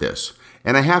laughter at this.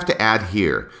 And I have to add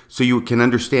here, so you can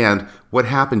understand what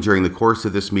happened during the course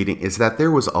of this meeting, is that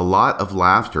there was a lot of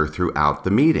laughter throughout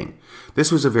the meeting.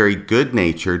 This was a very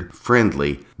good-natured,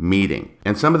 friendly meeting.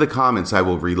 And some of the comments I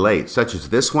will relate, such as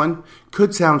this one,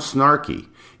 could sound snarky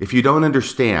if you don't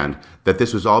understand that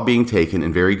this was all being taken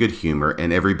in very good humor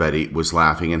and everybody was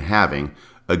laughing and having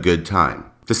a good time.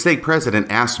 The stake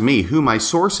president asked me who my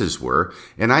sources were,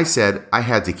 and I said I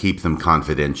had to keep them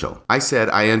confidential. I said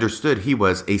I understood he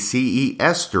was a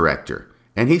CES director,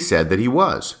 and he said that he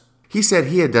was. He said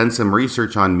he had done some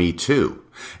research on me too,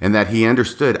 and that he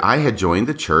understood I had joined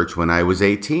the church when I was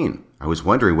 18. I was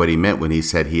wondering what he meant when he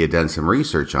said he had done some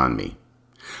research on me.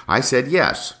 I said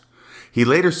yes. He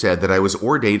later said that I was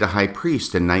ordained a high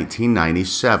priest in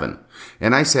 1997,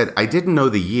 and I said I didn't know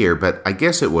the year, but I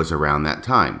guess it was around that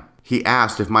time. He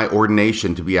asked if my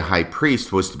ordination to be a high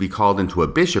priest was to be called into a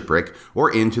bishopric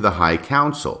or into the high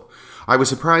council. I was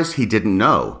surprised he didn't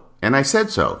know, and I said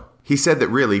so. He said that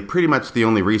really pretty much the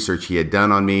only research he had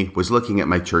done on me was looking at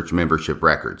my church membership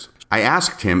records. I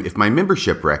asked him if my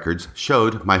membership records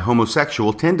showed my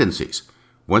homosexual tendencies.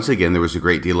 Once again, there was a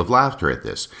great deal of laughter at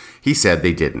this. He said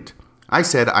they didn't. I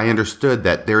said I understood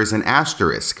that there is an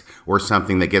asterisk or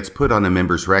something that gets put on a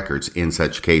member's records in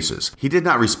such cases. He did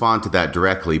not respond to that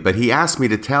directly, but he asked me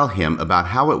to tell him about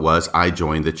how it was I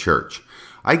joined the church.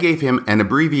 I gave him an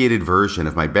abbreviated version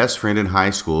of my best friend in high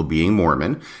school being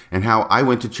Mormon and how I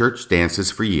went to church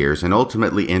dances for years and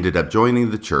ultimately ended up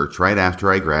joining the church right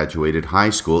after I graduated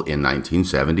high school in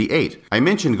 1978. I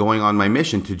mentioned going on my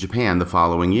mission to Japan the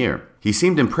following year. He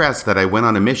seemed impressed that I went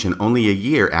on a mission only a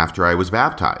year after I was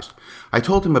baptized. I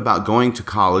told him about going to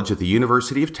college at the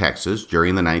University of Texas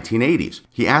during the 1980s.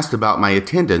 He asked about my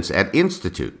attendance at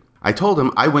Institute. I told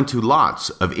him I went to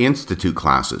lots of Institute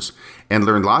classes and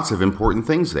learned lots of important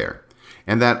things there,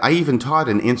 and that I even taught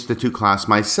an Institute class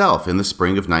myself in the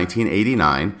spring of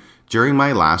 1989 during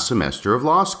my last semester of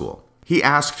law school. He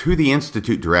asked who the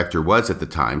Institute director was at the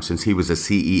time, since he was a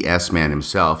CES man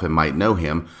himself and might know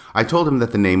him. I told him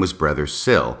that the name was Brother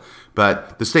Sill,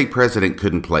 but the stake president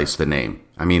couldn't place the name.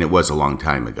 I mean, it was a long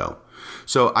time ago.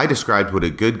 So I described what a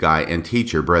good guy and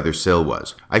teacher Brother Sill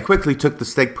was. I quickly took the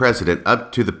stake president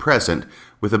up to the present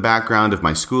with a background of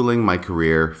my schooling, my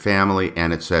career, family,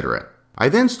 and etc. I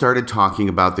then started talking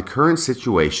about the current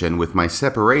situation with my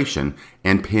separation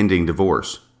and pending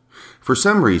divorce. For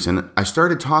some reason, I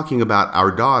started talking about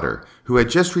our daughter, who had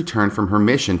just returned from her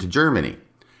mission to Germany,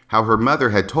 how her mother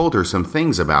had told her some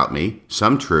things about me,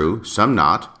 some true, some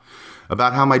not,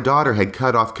 about how my daughter had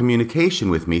cut off communication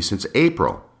with me since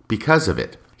April because of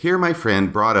it. Here my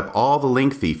friend brought up all the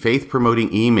lengthy faith-promoting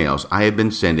emails I had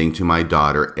been sending to my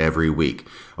daughter every week.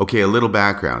 Okay, a little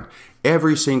background.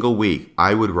 Every single week,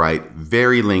 I would write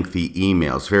very lengthy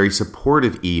emails, very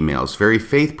supportive emails, very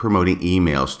faith-promoting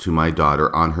emails to my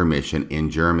daughter on her mission in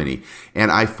Germany.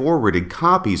 And I forwarded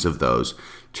copies of those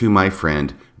to my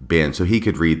friend Ben so he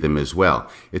could read them as well.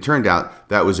 It turned out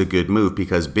that was a good move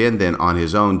because Ben then on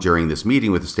his own during this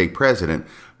meeting with the stake president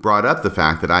brought up the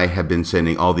fact that I had been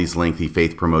sending all these lengthy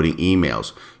faith-promoting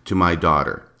emails to my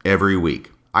daughter every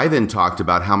week. I then talked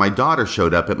about how my daughter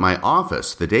showed up at my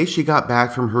office the day she got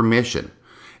back from her mission,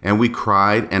 and we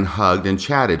cried and hugged and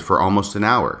chatted for almost an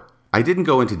hour. I didn't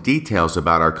go into details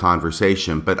about our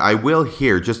conversation, but I will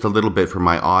hear just a little bit from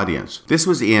my audience. This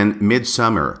was in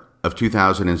midsummer of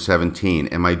 2017,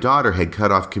 and my daughter had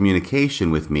cut off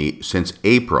communication with me since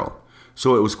April,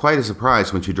 so it was quite a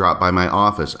surprise when she dropped by my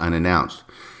office unannounced.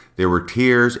 There were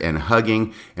tears and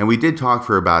hugging, and we did talk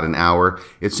for about an hour.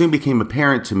 It soon became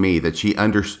apparent to me that she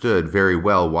understood very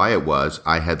well why it was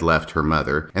I had left her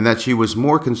mother, and that she was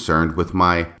more concerned with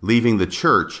my leaving the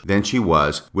church than she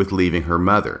was with leaving her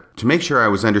mother. To make sure I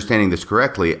was understanding this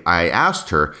correctly, I asked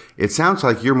her, "It sounds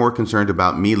like you're more concerned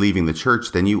about me leaving the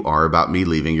church than you are about me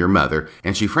leaving your mother,"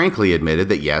 and she frankly admitted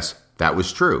that yes, that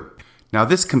was true. Now,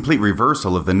 this complete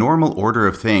reversal of the normal order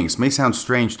of things may sound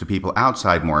strange to people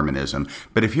outside Mormonism,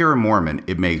 but if you're a Mormon,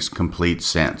 it makes complete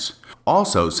sense.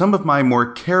 Also, some of my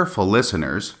more careful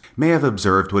listeners may have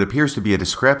observed what appears to be a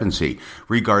discrepancy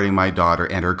regarding my daughter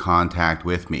and her contact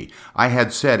with me. I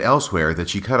had said elsewhere that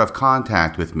she cut off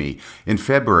contact with me in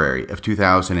February of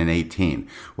 2018.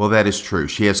 Well, that is true.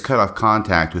 She has cut off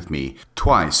contact with me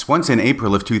twice, once in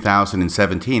April of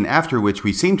 2017, after which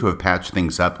we seem to have patched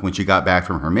things up when she got back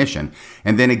from her mission,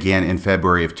 and then again in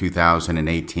February of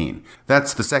 2018.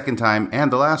 That's the second time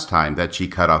and the last time that she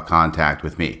cut off contact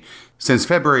with me. Since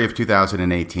February of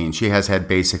 2018, she has had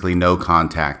basically no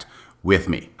contact with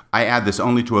me. I add this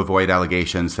only to avoid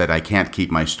allegations that I can't keep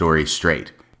my story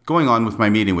straight. Going on with my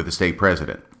meeting with the stake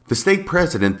president. The stake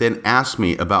president then asked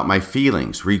me about my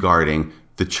feelings regarding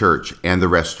the church and the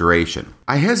restoration.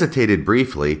 I hesitated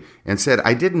briefly and said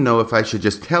I didn't know if I should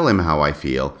just tell him how I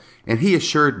feel, and he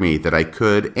assured me that I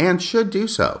could and should do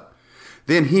so.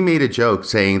 Then he made a joke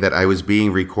saying that I was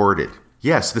being recorded.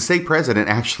 Yes, the stake president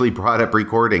actually brought up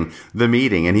recording the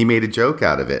meeting, and he made a joke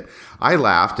out of it. I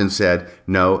laughed and said,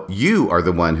 "No, you are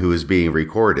the one who is being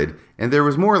recorded," and there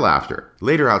was more laughter.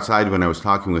 Later outside when I was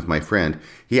talking with my friend,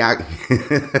 in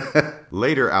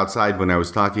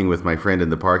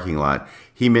the parking lot,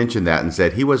 he mentioned that and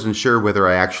said he wasn't sure whether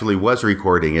I actually was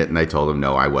recording it, and I told him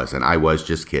no, I wasn't. I was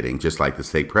just kidding, just like the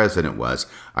stake president was,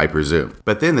 I presume.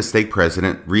 But then the stake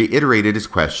president reiterated his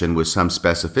question with some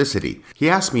specificity. He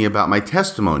asked me about my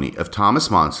testimony of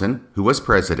Thomas Monson, who was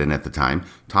president at the time,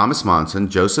 Thomas Monson,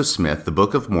 Joseph Smith, the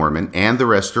Book of Mormon, and the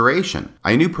Restoration.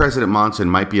 I knew President Monson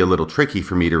might be a little tricky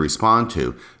for me to respond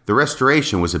to. The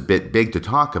Restoration was a bit big to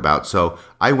talk about, so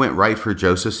I went right for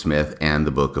Joseph Smith and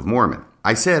the Book of Mormon.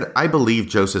 I said I believe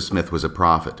Joseph Smith was a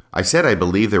prophet. I said I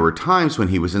believe there were times when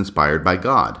he was inspired by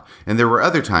God, and there were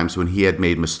other times when he had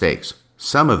made mistakes,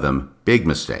 some of them big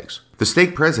mistakes. The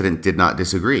stake president did not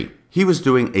disagree. He was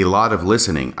doing a lot of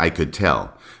listening, I could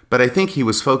tell, but I think he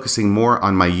was focusing more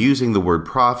on my using the word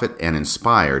prophet and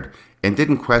inspired and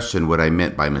didn't question what I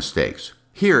meant by mistakes.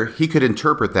 Here, he could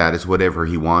interpret that as whatever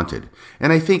he wanted,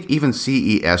 and I think even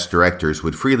CES directors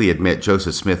would freely admit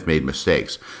Joseph Smith made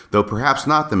mistakes, though perhaps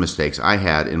not the mistakes I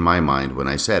had in my mind when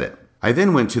I said it. I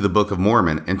then went to the Book of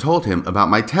Mormon and told him about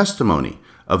my testimony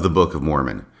of the Book of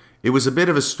Mormon. It was a bit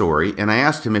of a story, and I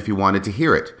asked him if he wanted to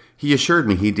hear it. He assured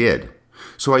me he did.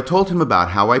 So I told him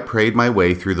about how I prayed my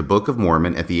way through the Book of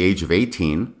Mormon at the age of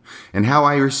 18, and how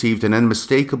I received an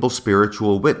unmistakable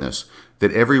spiritual witness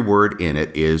that every word in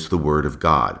it is the Word of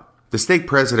God. The stake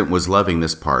president was loving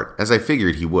this part, as I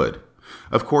figured he would.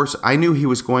 Of course, I knew he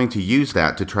was going to use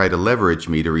that to try to leverage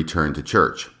me to return to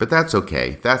church, but that's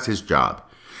okay, that's his job.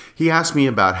 He asked me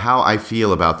about how I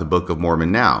feel about the Book of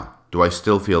Mormon now. Do I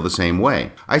still feel the same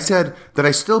way? I said that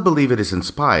I still believe it is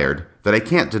inspired, that I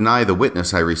can't deny the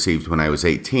witness I received when I was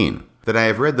 18, that I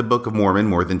have read the Book of Mormon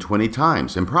more than 20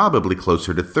 times, and probably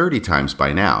closer to 30 times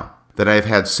by now, that I have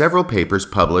had several papers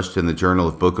published in the Journal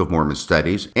of Book of Mormon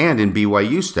Studies and in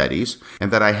BYU Studies, and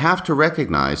that I have to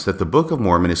recognize that the Book of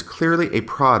Mormon is clearly a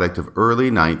product of early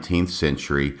 19th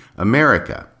century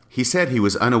America. He said he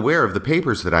was unaware of the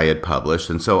papers that I had published,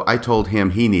 and so I told him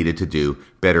he needed to do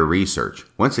better research.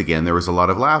 Once again, there was a lot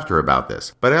of laughter about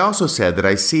this. But I also said that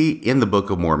I see in the Book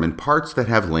of Mormon parts that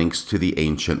have links to the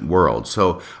ancient world,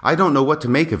 so I don't know what to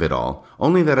make of it all,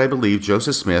 only that I believe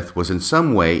Joseph Smith was in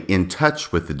some way in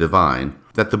touch with the divine,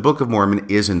 that the Book of Mormon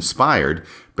is inspired,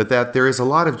 but that there is a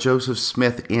lot of Joseph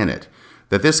Smith in it.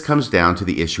 That this comes down to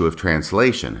the issue of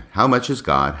translation. How much is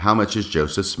God, how much is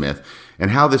Joseph Smith,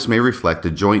 and how this may reflect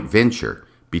a joint venture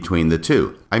between the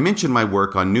two. I mentioned my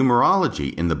work on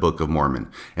numerology in the Book of Mormon,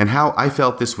 and how I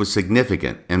felt this was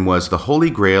significant and was the holy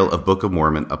grail of Book of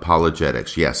Mormon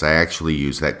apologetics. Yes, I actually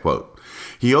used that quote.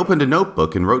 He opened a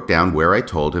notebook and wrote down where I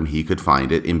told him he could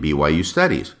find it in BYU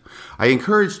Studies. I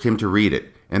encouraged him to read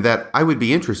it, and that I would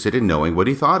be interested in knowing what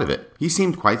he thought of it. He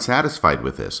seemed quite satisfied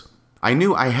with this. I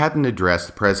knew I hadn't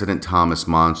addressed President Thomas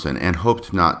Monson and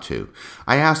hoped not to.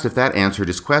 I asked if that answered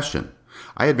his question.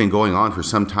 I had been going on for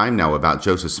some time now about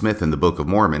Joseph Smith and the Book of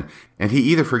Mormon, and he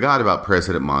either forgot about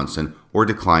President Monson or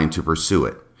declined to pursue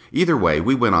it. Either way,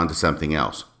 we went on to something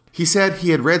else. He said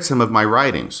he had read some of my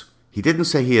writings. He didn't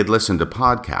say he had listened to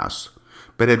podcasts,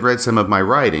 but had read some of my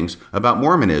writings about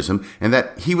Mormonism, and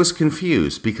that he was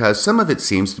confused because some of it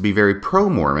seems to be very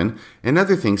pro-Mormon and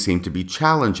other things seem to be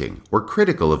challenging or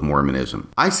critical of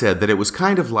Mormonism. I said that it was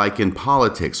kind of like in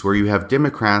politics where you have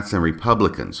Democrats and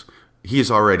Republicans. He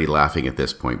is already laughing at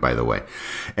this point, by the way.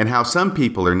 And how some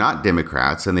people are not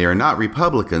Democrats and they are not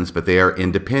Republicans, but they are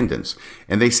independents.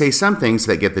 And they say some things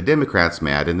that get the Democrats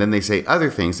mad, and then they say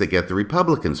other things that get the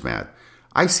Republicans mad.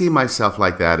 I see myself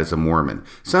like that as a Mormon.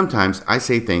 Sometimes I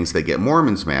say things that get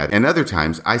Mormons mad, and other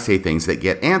times I say things that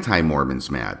get anti-Mormons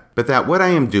mad. But that what I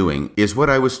am doing is what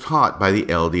I was taught by the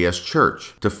LDS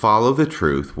Church, to follow the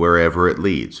truth wherever it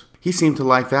leads. He seemed to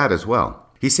like that as well.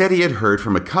 He said he had heard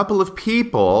from a couple of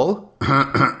people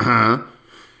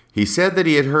He said that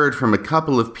he had heard from a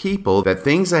couple of people that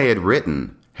things I had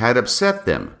written had upset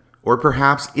them, or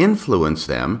perhaps influenced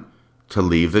them to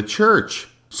leave the church.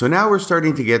 So now we're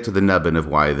starting to get to the nubbin of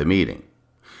why the meeting.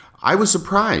 I was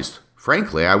surprised.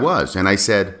 Frankly, I was. And I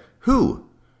said, who?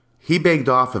 He begged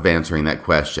off of answering that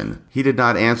question. He did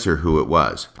not answer who it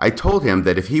was. I told him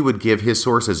that if he would give his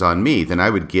sources on me, then I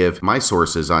would give my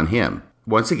sources on him.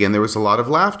 Once again, there was a lot of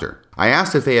laughter. I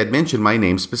asked if they had mentioned my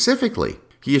name specifically.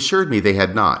 He assured me they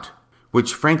had not,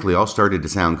 which frankly all started to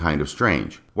sound kind of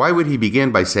strange. Why would he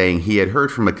begin by saying he had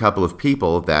heard from a couple of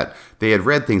people that they had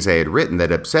read things I had written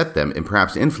that upset them and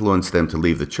perhaps influenced them to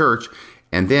leave the church,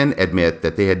 and then admit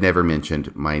that they had never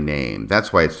mentioned my name?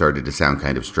 That's why it started to sound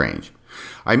kind of strange.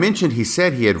 I mentioned he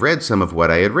said he had read some of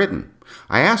what I had written.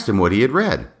 I asked him what he had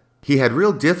read. He had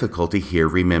real difficulty here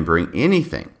remembering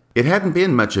anything. It hadn't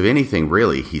been much of anything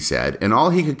really, he said, and all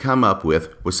he could come up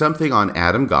with was something on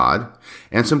Adam God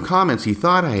and some comments he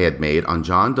thought I had made on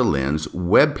John Dehlin's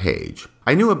webpage.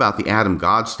 I knew about the Adam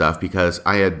God stuff because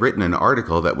I had written an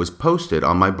article that was posted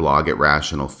on my blog at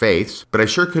Rational Faiths, but I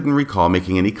sure couldn't recall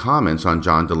making any comments on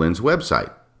John Dehlin's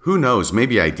website. Who knows,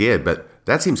 maybe I did, but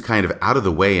that seems kind of out of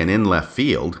the way and in left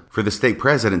field for the stake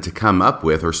president to come up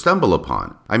with or stumble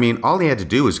upon. I mean, all he had to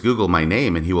do was Google my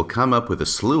name and he will come up with a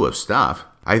slew of stuff.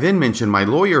 I then mentioned my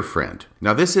lawyer friend.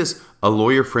 Now, this is a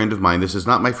lawyer friend of mine. This is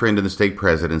not my friend in the stake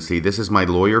presidency. This is my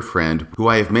lawyer friend who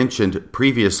I have mentioned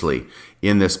previously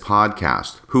in this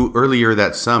podcast, who earlier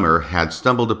that summer had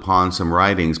stumbled upon some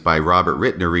writings by Robert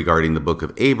Rittner regarding the book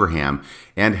of Abraham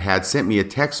and had sent me a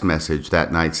text message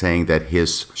that night saying that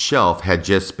his shelf had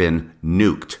just been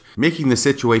nuked. Making the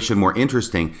situation more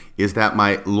interesting is that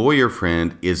my lawyer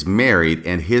friend is married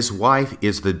and his wife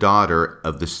is the daughter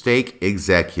of the stake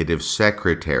executive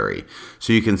secretary.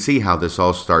 So you can see how this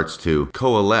all starts to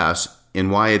coalesce in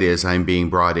why it is I'm being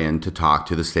brought in to talk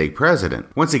to the stake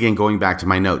president. Once again, going back to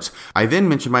my notes, I then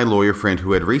mentioned my lawyer friend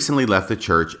who had recently left the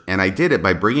church, and I did it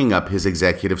by bringing up his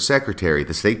executive secretary,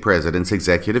 the stake president's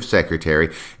executive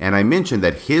secretary, and I mentioned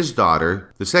that his daughter,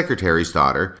 the secretary's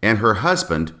daughter, and her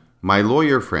husband, my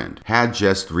lawyer friend, had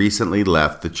just recently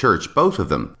left the church, both of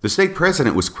them. The stake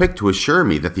president was quick to assure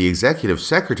me that the executive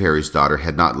secretary's daughter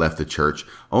had not left the church,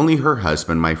 only her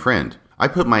husband, my friend. I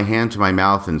put my hand to my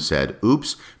mouth and said,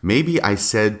 "Oops, maybe I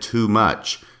said too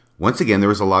much." Once again, there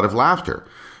was a lot of laughter,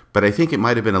 but I think it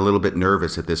might have been a little bit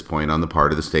nervous at this point on the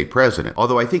part of the stake president.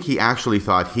 Although I think he actually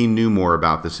thought he knew more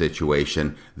about the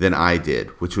situation than I did,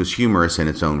 which was humorous in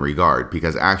its own regard,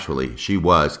 because actually she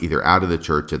was either out of the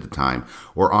church at the time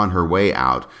or on her way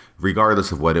out.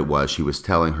 Regardless of what it was, she was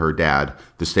telling her dad,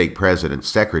 the stake president's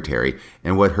secretary,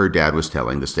 and what her dad was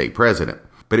telling the stake president.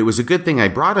 But it was a good thing I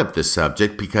brought up this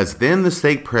subject because then the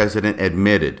stake president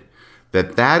admitted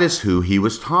that that is who he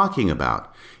was talking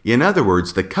about. In other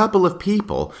words, the couple of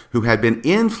people who had been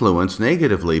influenced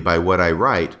negatively by what I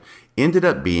write ended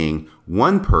up being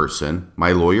one person,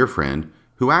 my lawyer friend,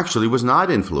 who actually was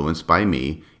not influenced by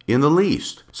me in the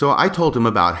least. So I told him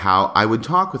about how I would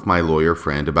talk with my lawyer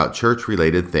friend about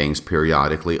church-related things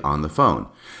periodically on the phone.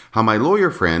 How my lawyer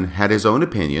friend had his own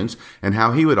opinions and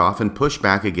how he would often push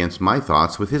back against my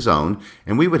thoughts with his own,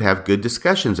 and we would have good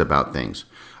discussions about things.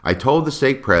 I told the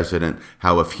stake president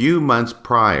how a few months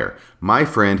prior, my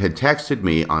friend had texted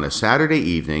me on a Saturday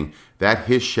evening that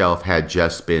his shelf had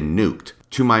just been nuked.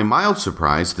 To my mild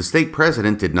surprise, the stake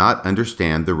president did not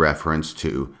understand the reference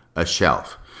to a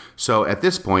shelf. So at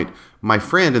this point, my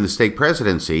friend in the stake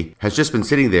presidency has just been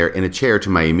sitting there in a chair to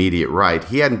my immediate right.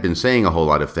 He hadn't been saying a whole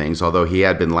lot of things, although he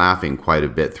had been laughing quite a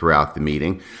bit throughout the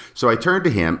meeting. So I turned to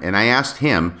him and I asked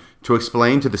him to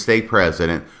explain to the stake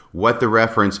president what the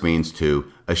reference means to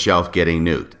a shelf getting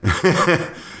nuked.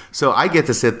 So I get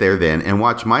to sit there then and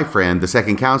watch my friend, the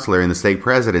second counselor in the stake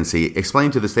presidency, explain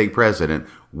to the stake president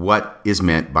what is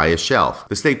meant by a shelf.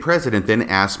 The stake president then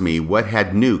asked me what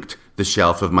had nuked the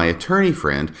shelf of my attorney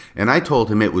friend, and I told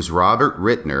him it was Robert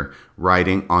Rittner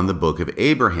writing on the book of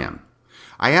Abraham.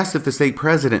 I asked if the stake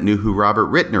president knew who Robert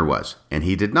Rittner was, and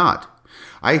he did not.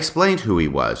 I explained who he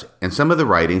was and some of the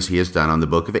writings he has done on the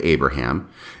book of Abraham,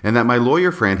 and that my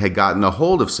lawyer friend had gotten a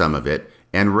hold of some of it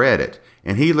and read it,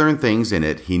 and he learned things in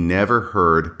it he never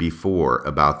heard before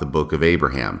about the book of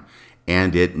Abraham,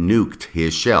 and it nuked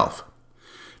his shelf.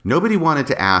 Nobody wanted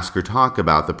to ask or talk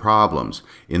about the problems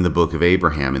in the book of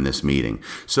Abraham in this meeting,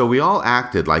 so we all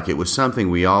acted like it was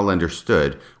something we all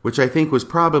understood, which I think was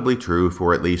probably true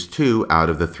for at least 2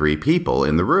 out of the 3 people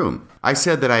in the room. I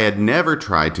said that I had never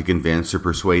tried to convince or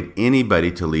persuade anybody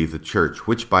to leave the church,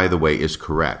 which, by the way, is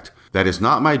correct. That is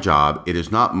not my job. It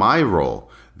is not my role.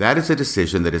 That is a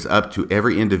decision that is up to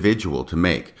every individual to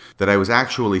make. That I was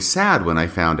actually sad when I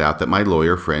found out that my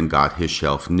lawyer friend got his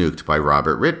shelf nuked by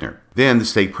Robert Rittner. Then the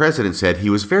stake president said he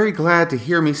was very glad to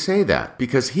hear me say that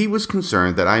because he was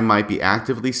concerned that I might be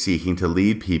actively seeking to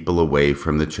lead people away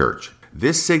from the church.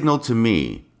 This signaled to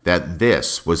me that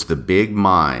this was the big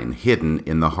mine hidden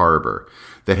in the harbor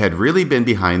that had really been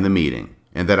behind the meeting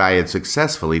and that I had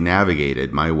successfully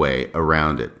navigated my way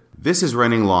around it. This is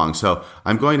running long, so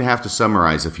I'm going to have to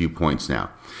summarize a few points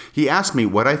now. He asked me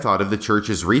what I thought of the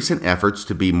church's recent efforts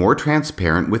to be more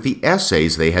transparent with the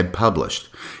essays they had published.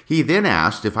 He then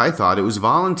asked if I thought it was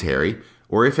voluntary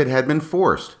or if it had been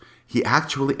forced. He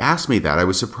actually asked me that. I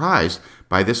was surprised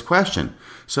by this question.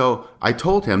 So I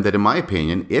told him that in my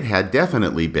opinion, it had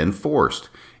definitely been forced.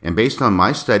 And based on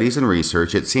my studies and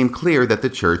research, it seemed clear that the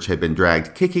church had been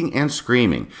dragged kicking and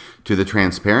screaming to the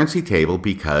transparency table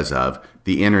because of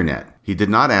the internet. He did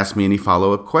not ask me any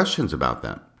follow-up questions about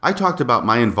them. I talked about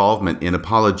my involvement in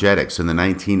apologetics in the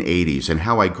 1980s and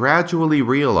how I gradually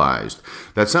realized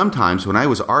that sometimes when I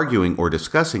was arguing or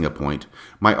discussing a point,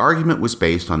 my argument was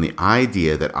based on the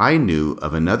idea that I knew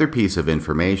of another piece of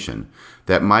information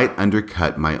that might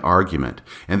undercut my argument,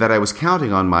 and that I was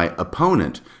counting on my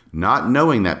opponent not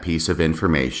knowing that piece of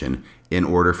information in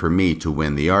order for me to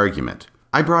win the argument.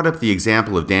 I brought up the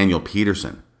example of Daniel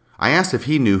Peterson. I asked if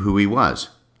he knew who he was.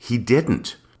 He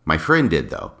didn't. My friend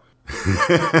did, though.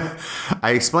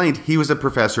 I explained he was a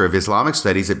professor of Islamic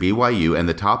studies at BYU and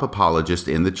the top apologist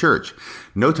in the church.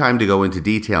 No time to go into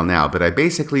detail now, but I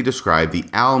basically described the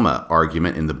Alma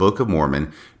argument in the Book of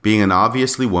Mormon being an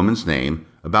obviously woman's name,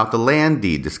 about the land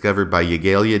deed discovered by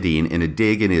Yigael Yadin in a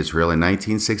dig in Israel in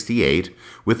 1968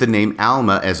 with the name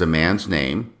Alma as a man's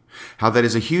name, how that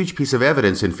is a huge piece of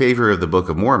evidence in favor of the Book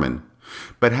of Mormon,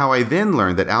 but how I then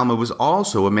learned that Alma was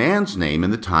also a man's name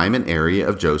in the time and area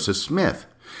of Joseph Smith,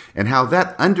 and how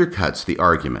that undercuts the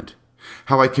argument,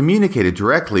 how I communicated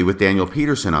directly with Daniel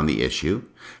Peterson on the issue,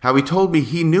 how he told me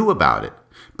he knew about it,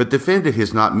 but defended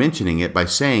his not mentioning it by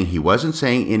saying he wasn't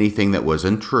saying anything that was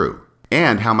untrue,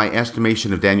 and how my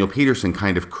estimation of Daniel Peterson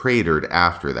kind of cratered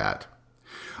after that.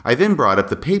 I then brought up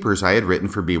the papers I had written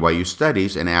for BYU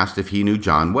Studies and asked if he knew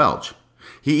John Welch.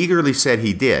 He eagerly said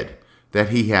he did, that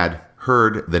he had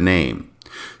heard the name.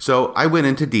 So I went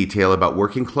into detail about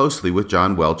working closely with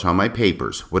John Welch on my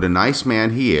papers, what a nice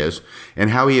man he is, and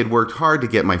how he had worked hard to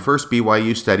get my first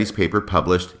BYU Studies paper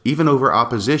published, even over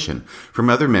opposition from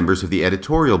other members of the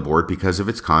editorial board because of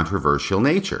its controversial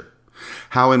nature.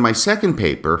 How in my second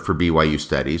paper for BYU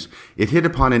Studies, it hit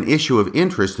upon an issue of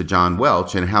interest to John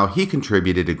Welch and how he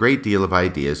contributed a great deal of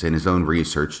ideas in his own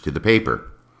research to the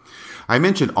paper. I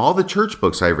mentioned all the church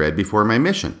books I read before my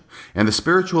mission, and the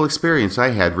spiritual experience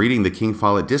I had reading the King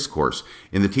Follett Discourse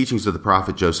in the teachings of the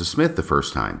prophet Joseph Smith the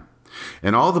first time,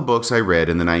 and all the books I read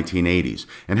in the 1980s,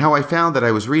 and how I found that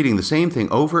I was reading the same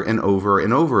thing over and over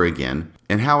and over again,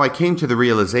 and how I came to the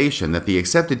realization that the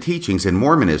accepted teachings in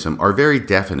Mormonism are very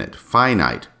definite,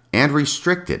 finite, and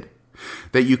restricted,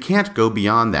 that you can't go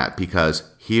beyond that because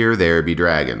here there be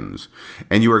dragons,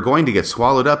 and you are going to get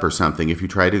swallowed up or something if you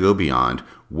try to go beyond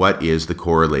what is the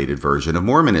correlated version of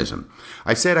Mormonism.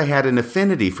 I said I had an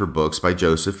affinity for books by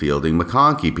Joseph Fielding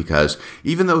McConkie because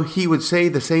even though he would say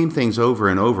the same things over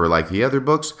and over like the other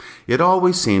books, it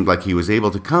always seemed like he was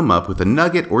able to come up with a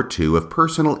nugget or two of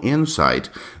personal insight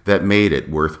that made it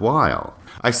worthwhile.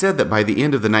 I said that by the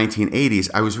end of the 1980s,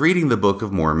 I was reading the Book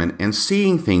of Mormon and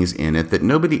seeing things in it that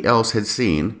nobody else had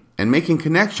seen, and making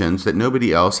connections that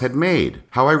nobody else had made.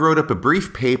 How I wrote up a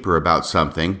brief paper about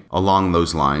something along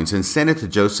those lines and sent it to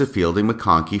Joseph Fielding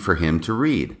McConkie for him to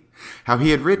read. How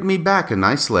he had written me back a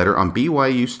nice letter on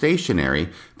BYU stationery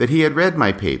that he had read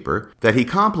my paper, that he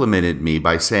complimented me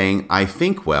by saying I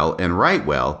think well and write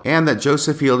well, and that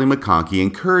Joseph Fielding McConkie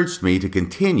encouraged me to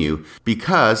continue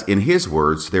because, in his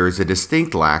words, there is a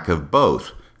distinct lack of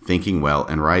both, thinking well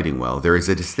and writing well. There is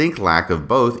a distinct lack of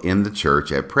both in the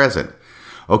church at present.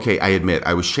 Okay, I admit,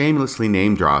 I was shamelessly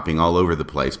name-dropping all over the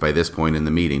place by this point in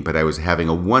the meeting, but I was having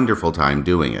a wonderful time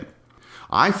doing it.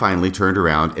 I finally turned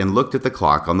around and looked at the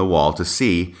clock on the wall to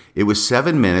see it was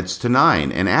 7 minutes to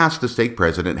 9 and asked the stake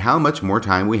president how much more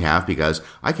time we have because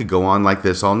I could go on like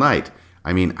this all night.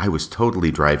 I mean, I was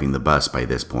totally driving the bus by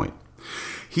this point.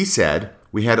 He said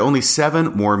we had only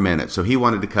 7 more minutes, so he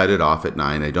wanted to cut it off at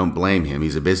 9. I don't blame him.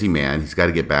 He's a busy man. He's got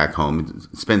to get back home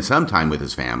and spend some time with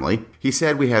his family. He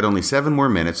said we had only 7 more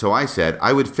minutes, so I said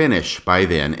I would finish by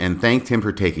then and thanked him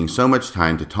for taking so much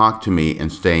time to talk to me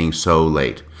and staying so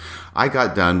late. I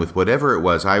got done with whatever it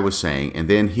was I was saying, and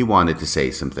then he wanted to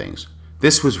say some things.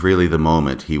 This was really the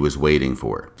moment he was waiting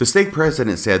for. The stake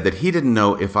president said that he didn't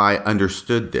know if I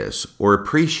understood this or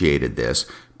appreciated this,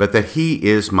 but that he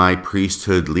is my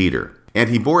priesthood leader. And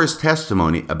he bore his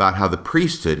testimony about how the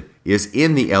priesthood is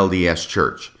in the LDS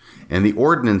church, and the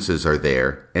ordinances are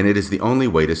there, and it is the only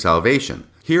way to salvation.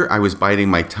 Here I was biting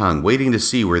my tongue, waiting to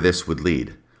see where this would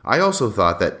lead. I also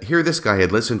thought that here this guy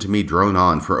had listened to me drone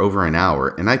on for over an hour,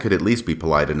 and I could at least be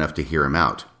polite enough to hear him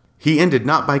out. He ended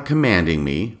not by commanding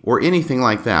me, or anything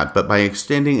like that, but by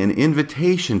extending an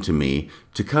invitation to me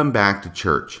to come back to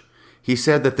church. He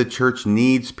said that the church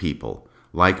needs people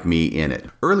like me in it.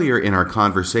 Earlier in our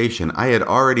conversation, I had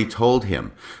already told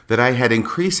him that I had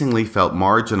increasingly felt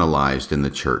marginalized in the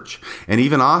church, and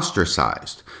even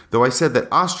ostracized, though I said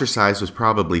that ostracized was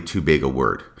probably too big a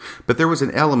word. But there was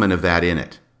an element of that in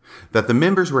it. That the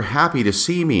members were happy to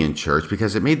see me in church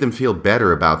because it made them feel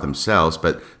better about themselves,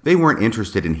 but they weren't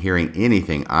interested in hearing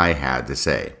anything I had to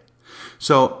say.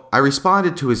 So I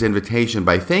responded to his invitation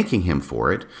by thanking him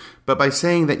for it, but by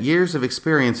saying that years of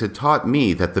experience had taught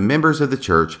me that the members of the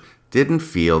church didn't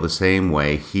feel the same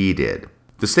way he did.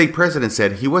 The stake president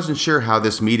said he wasn't sure how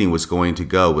this meeting was going to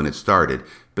go when it started,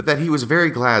 but that he was very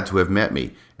glad to have met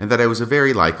me and that I was a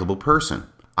very likable person.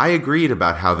 I agreed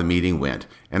about how the meeting went,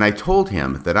 and I told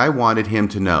him that I wanted him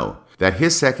to know that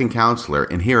his second counselor,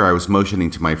 and here I was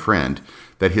motioning to my friend,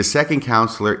 that his second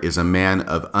counselor is a man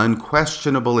of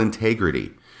unquestionable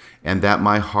integrity, and that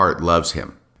my heart loves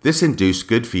him. This induced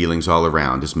good feelings all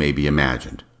around, as may be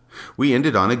imagined. We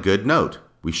ended on a good note.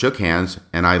 We shook hands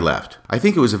and I left. I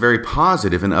think it was a very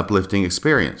positive and uplifting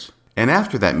experience. And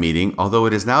after that meeting, although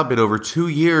it has now been over 2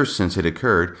 years since it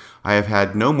occurred, I have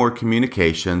had no more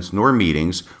communications nor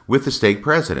meetings with the stake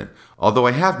president, although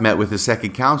I have met with the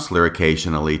second counselor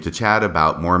occasionally to chat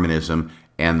about Mormonism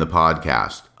and the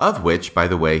podcast, of which, by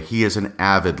the way, he is an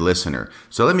avid listener.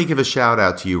 So let me give a shout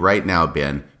out to you right now,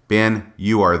 Ben. Ben,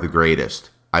 you are the greatest.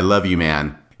 I love you,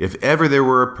 man. If ever there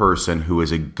were a person who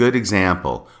is a good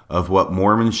example of what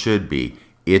Mormons should be,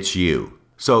 it's you.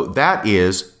 So that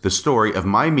is the story of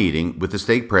my meeting with the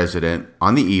stake president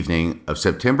on the evening of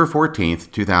September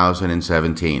 14th,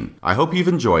 2017. I hope you've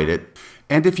enjoyed it.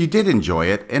 And if you did enjoy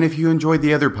it, and if you enjoyed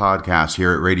the other podcasts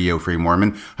here at Radio Free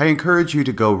Mormon, I encourage you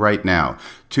to go right now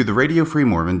to the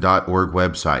radiofreemormon.org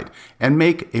website and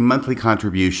make a monthly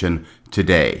contribution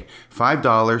today. $5,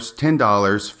 $10,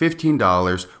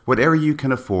 $15, whatever you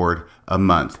can afford a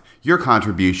month. Your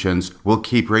contributions will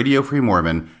keep Radio Free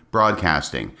Mormon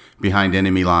broadcasting behind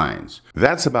enemy lines.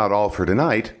 That's about all for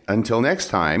tonight. Until next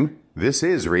time, this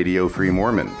is Radio Free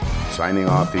Mormon, signing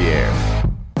off the air.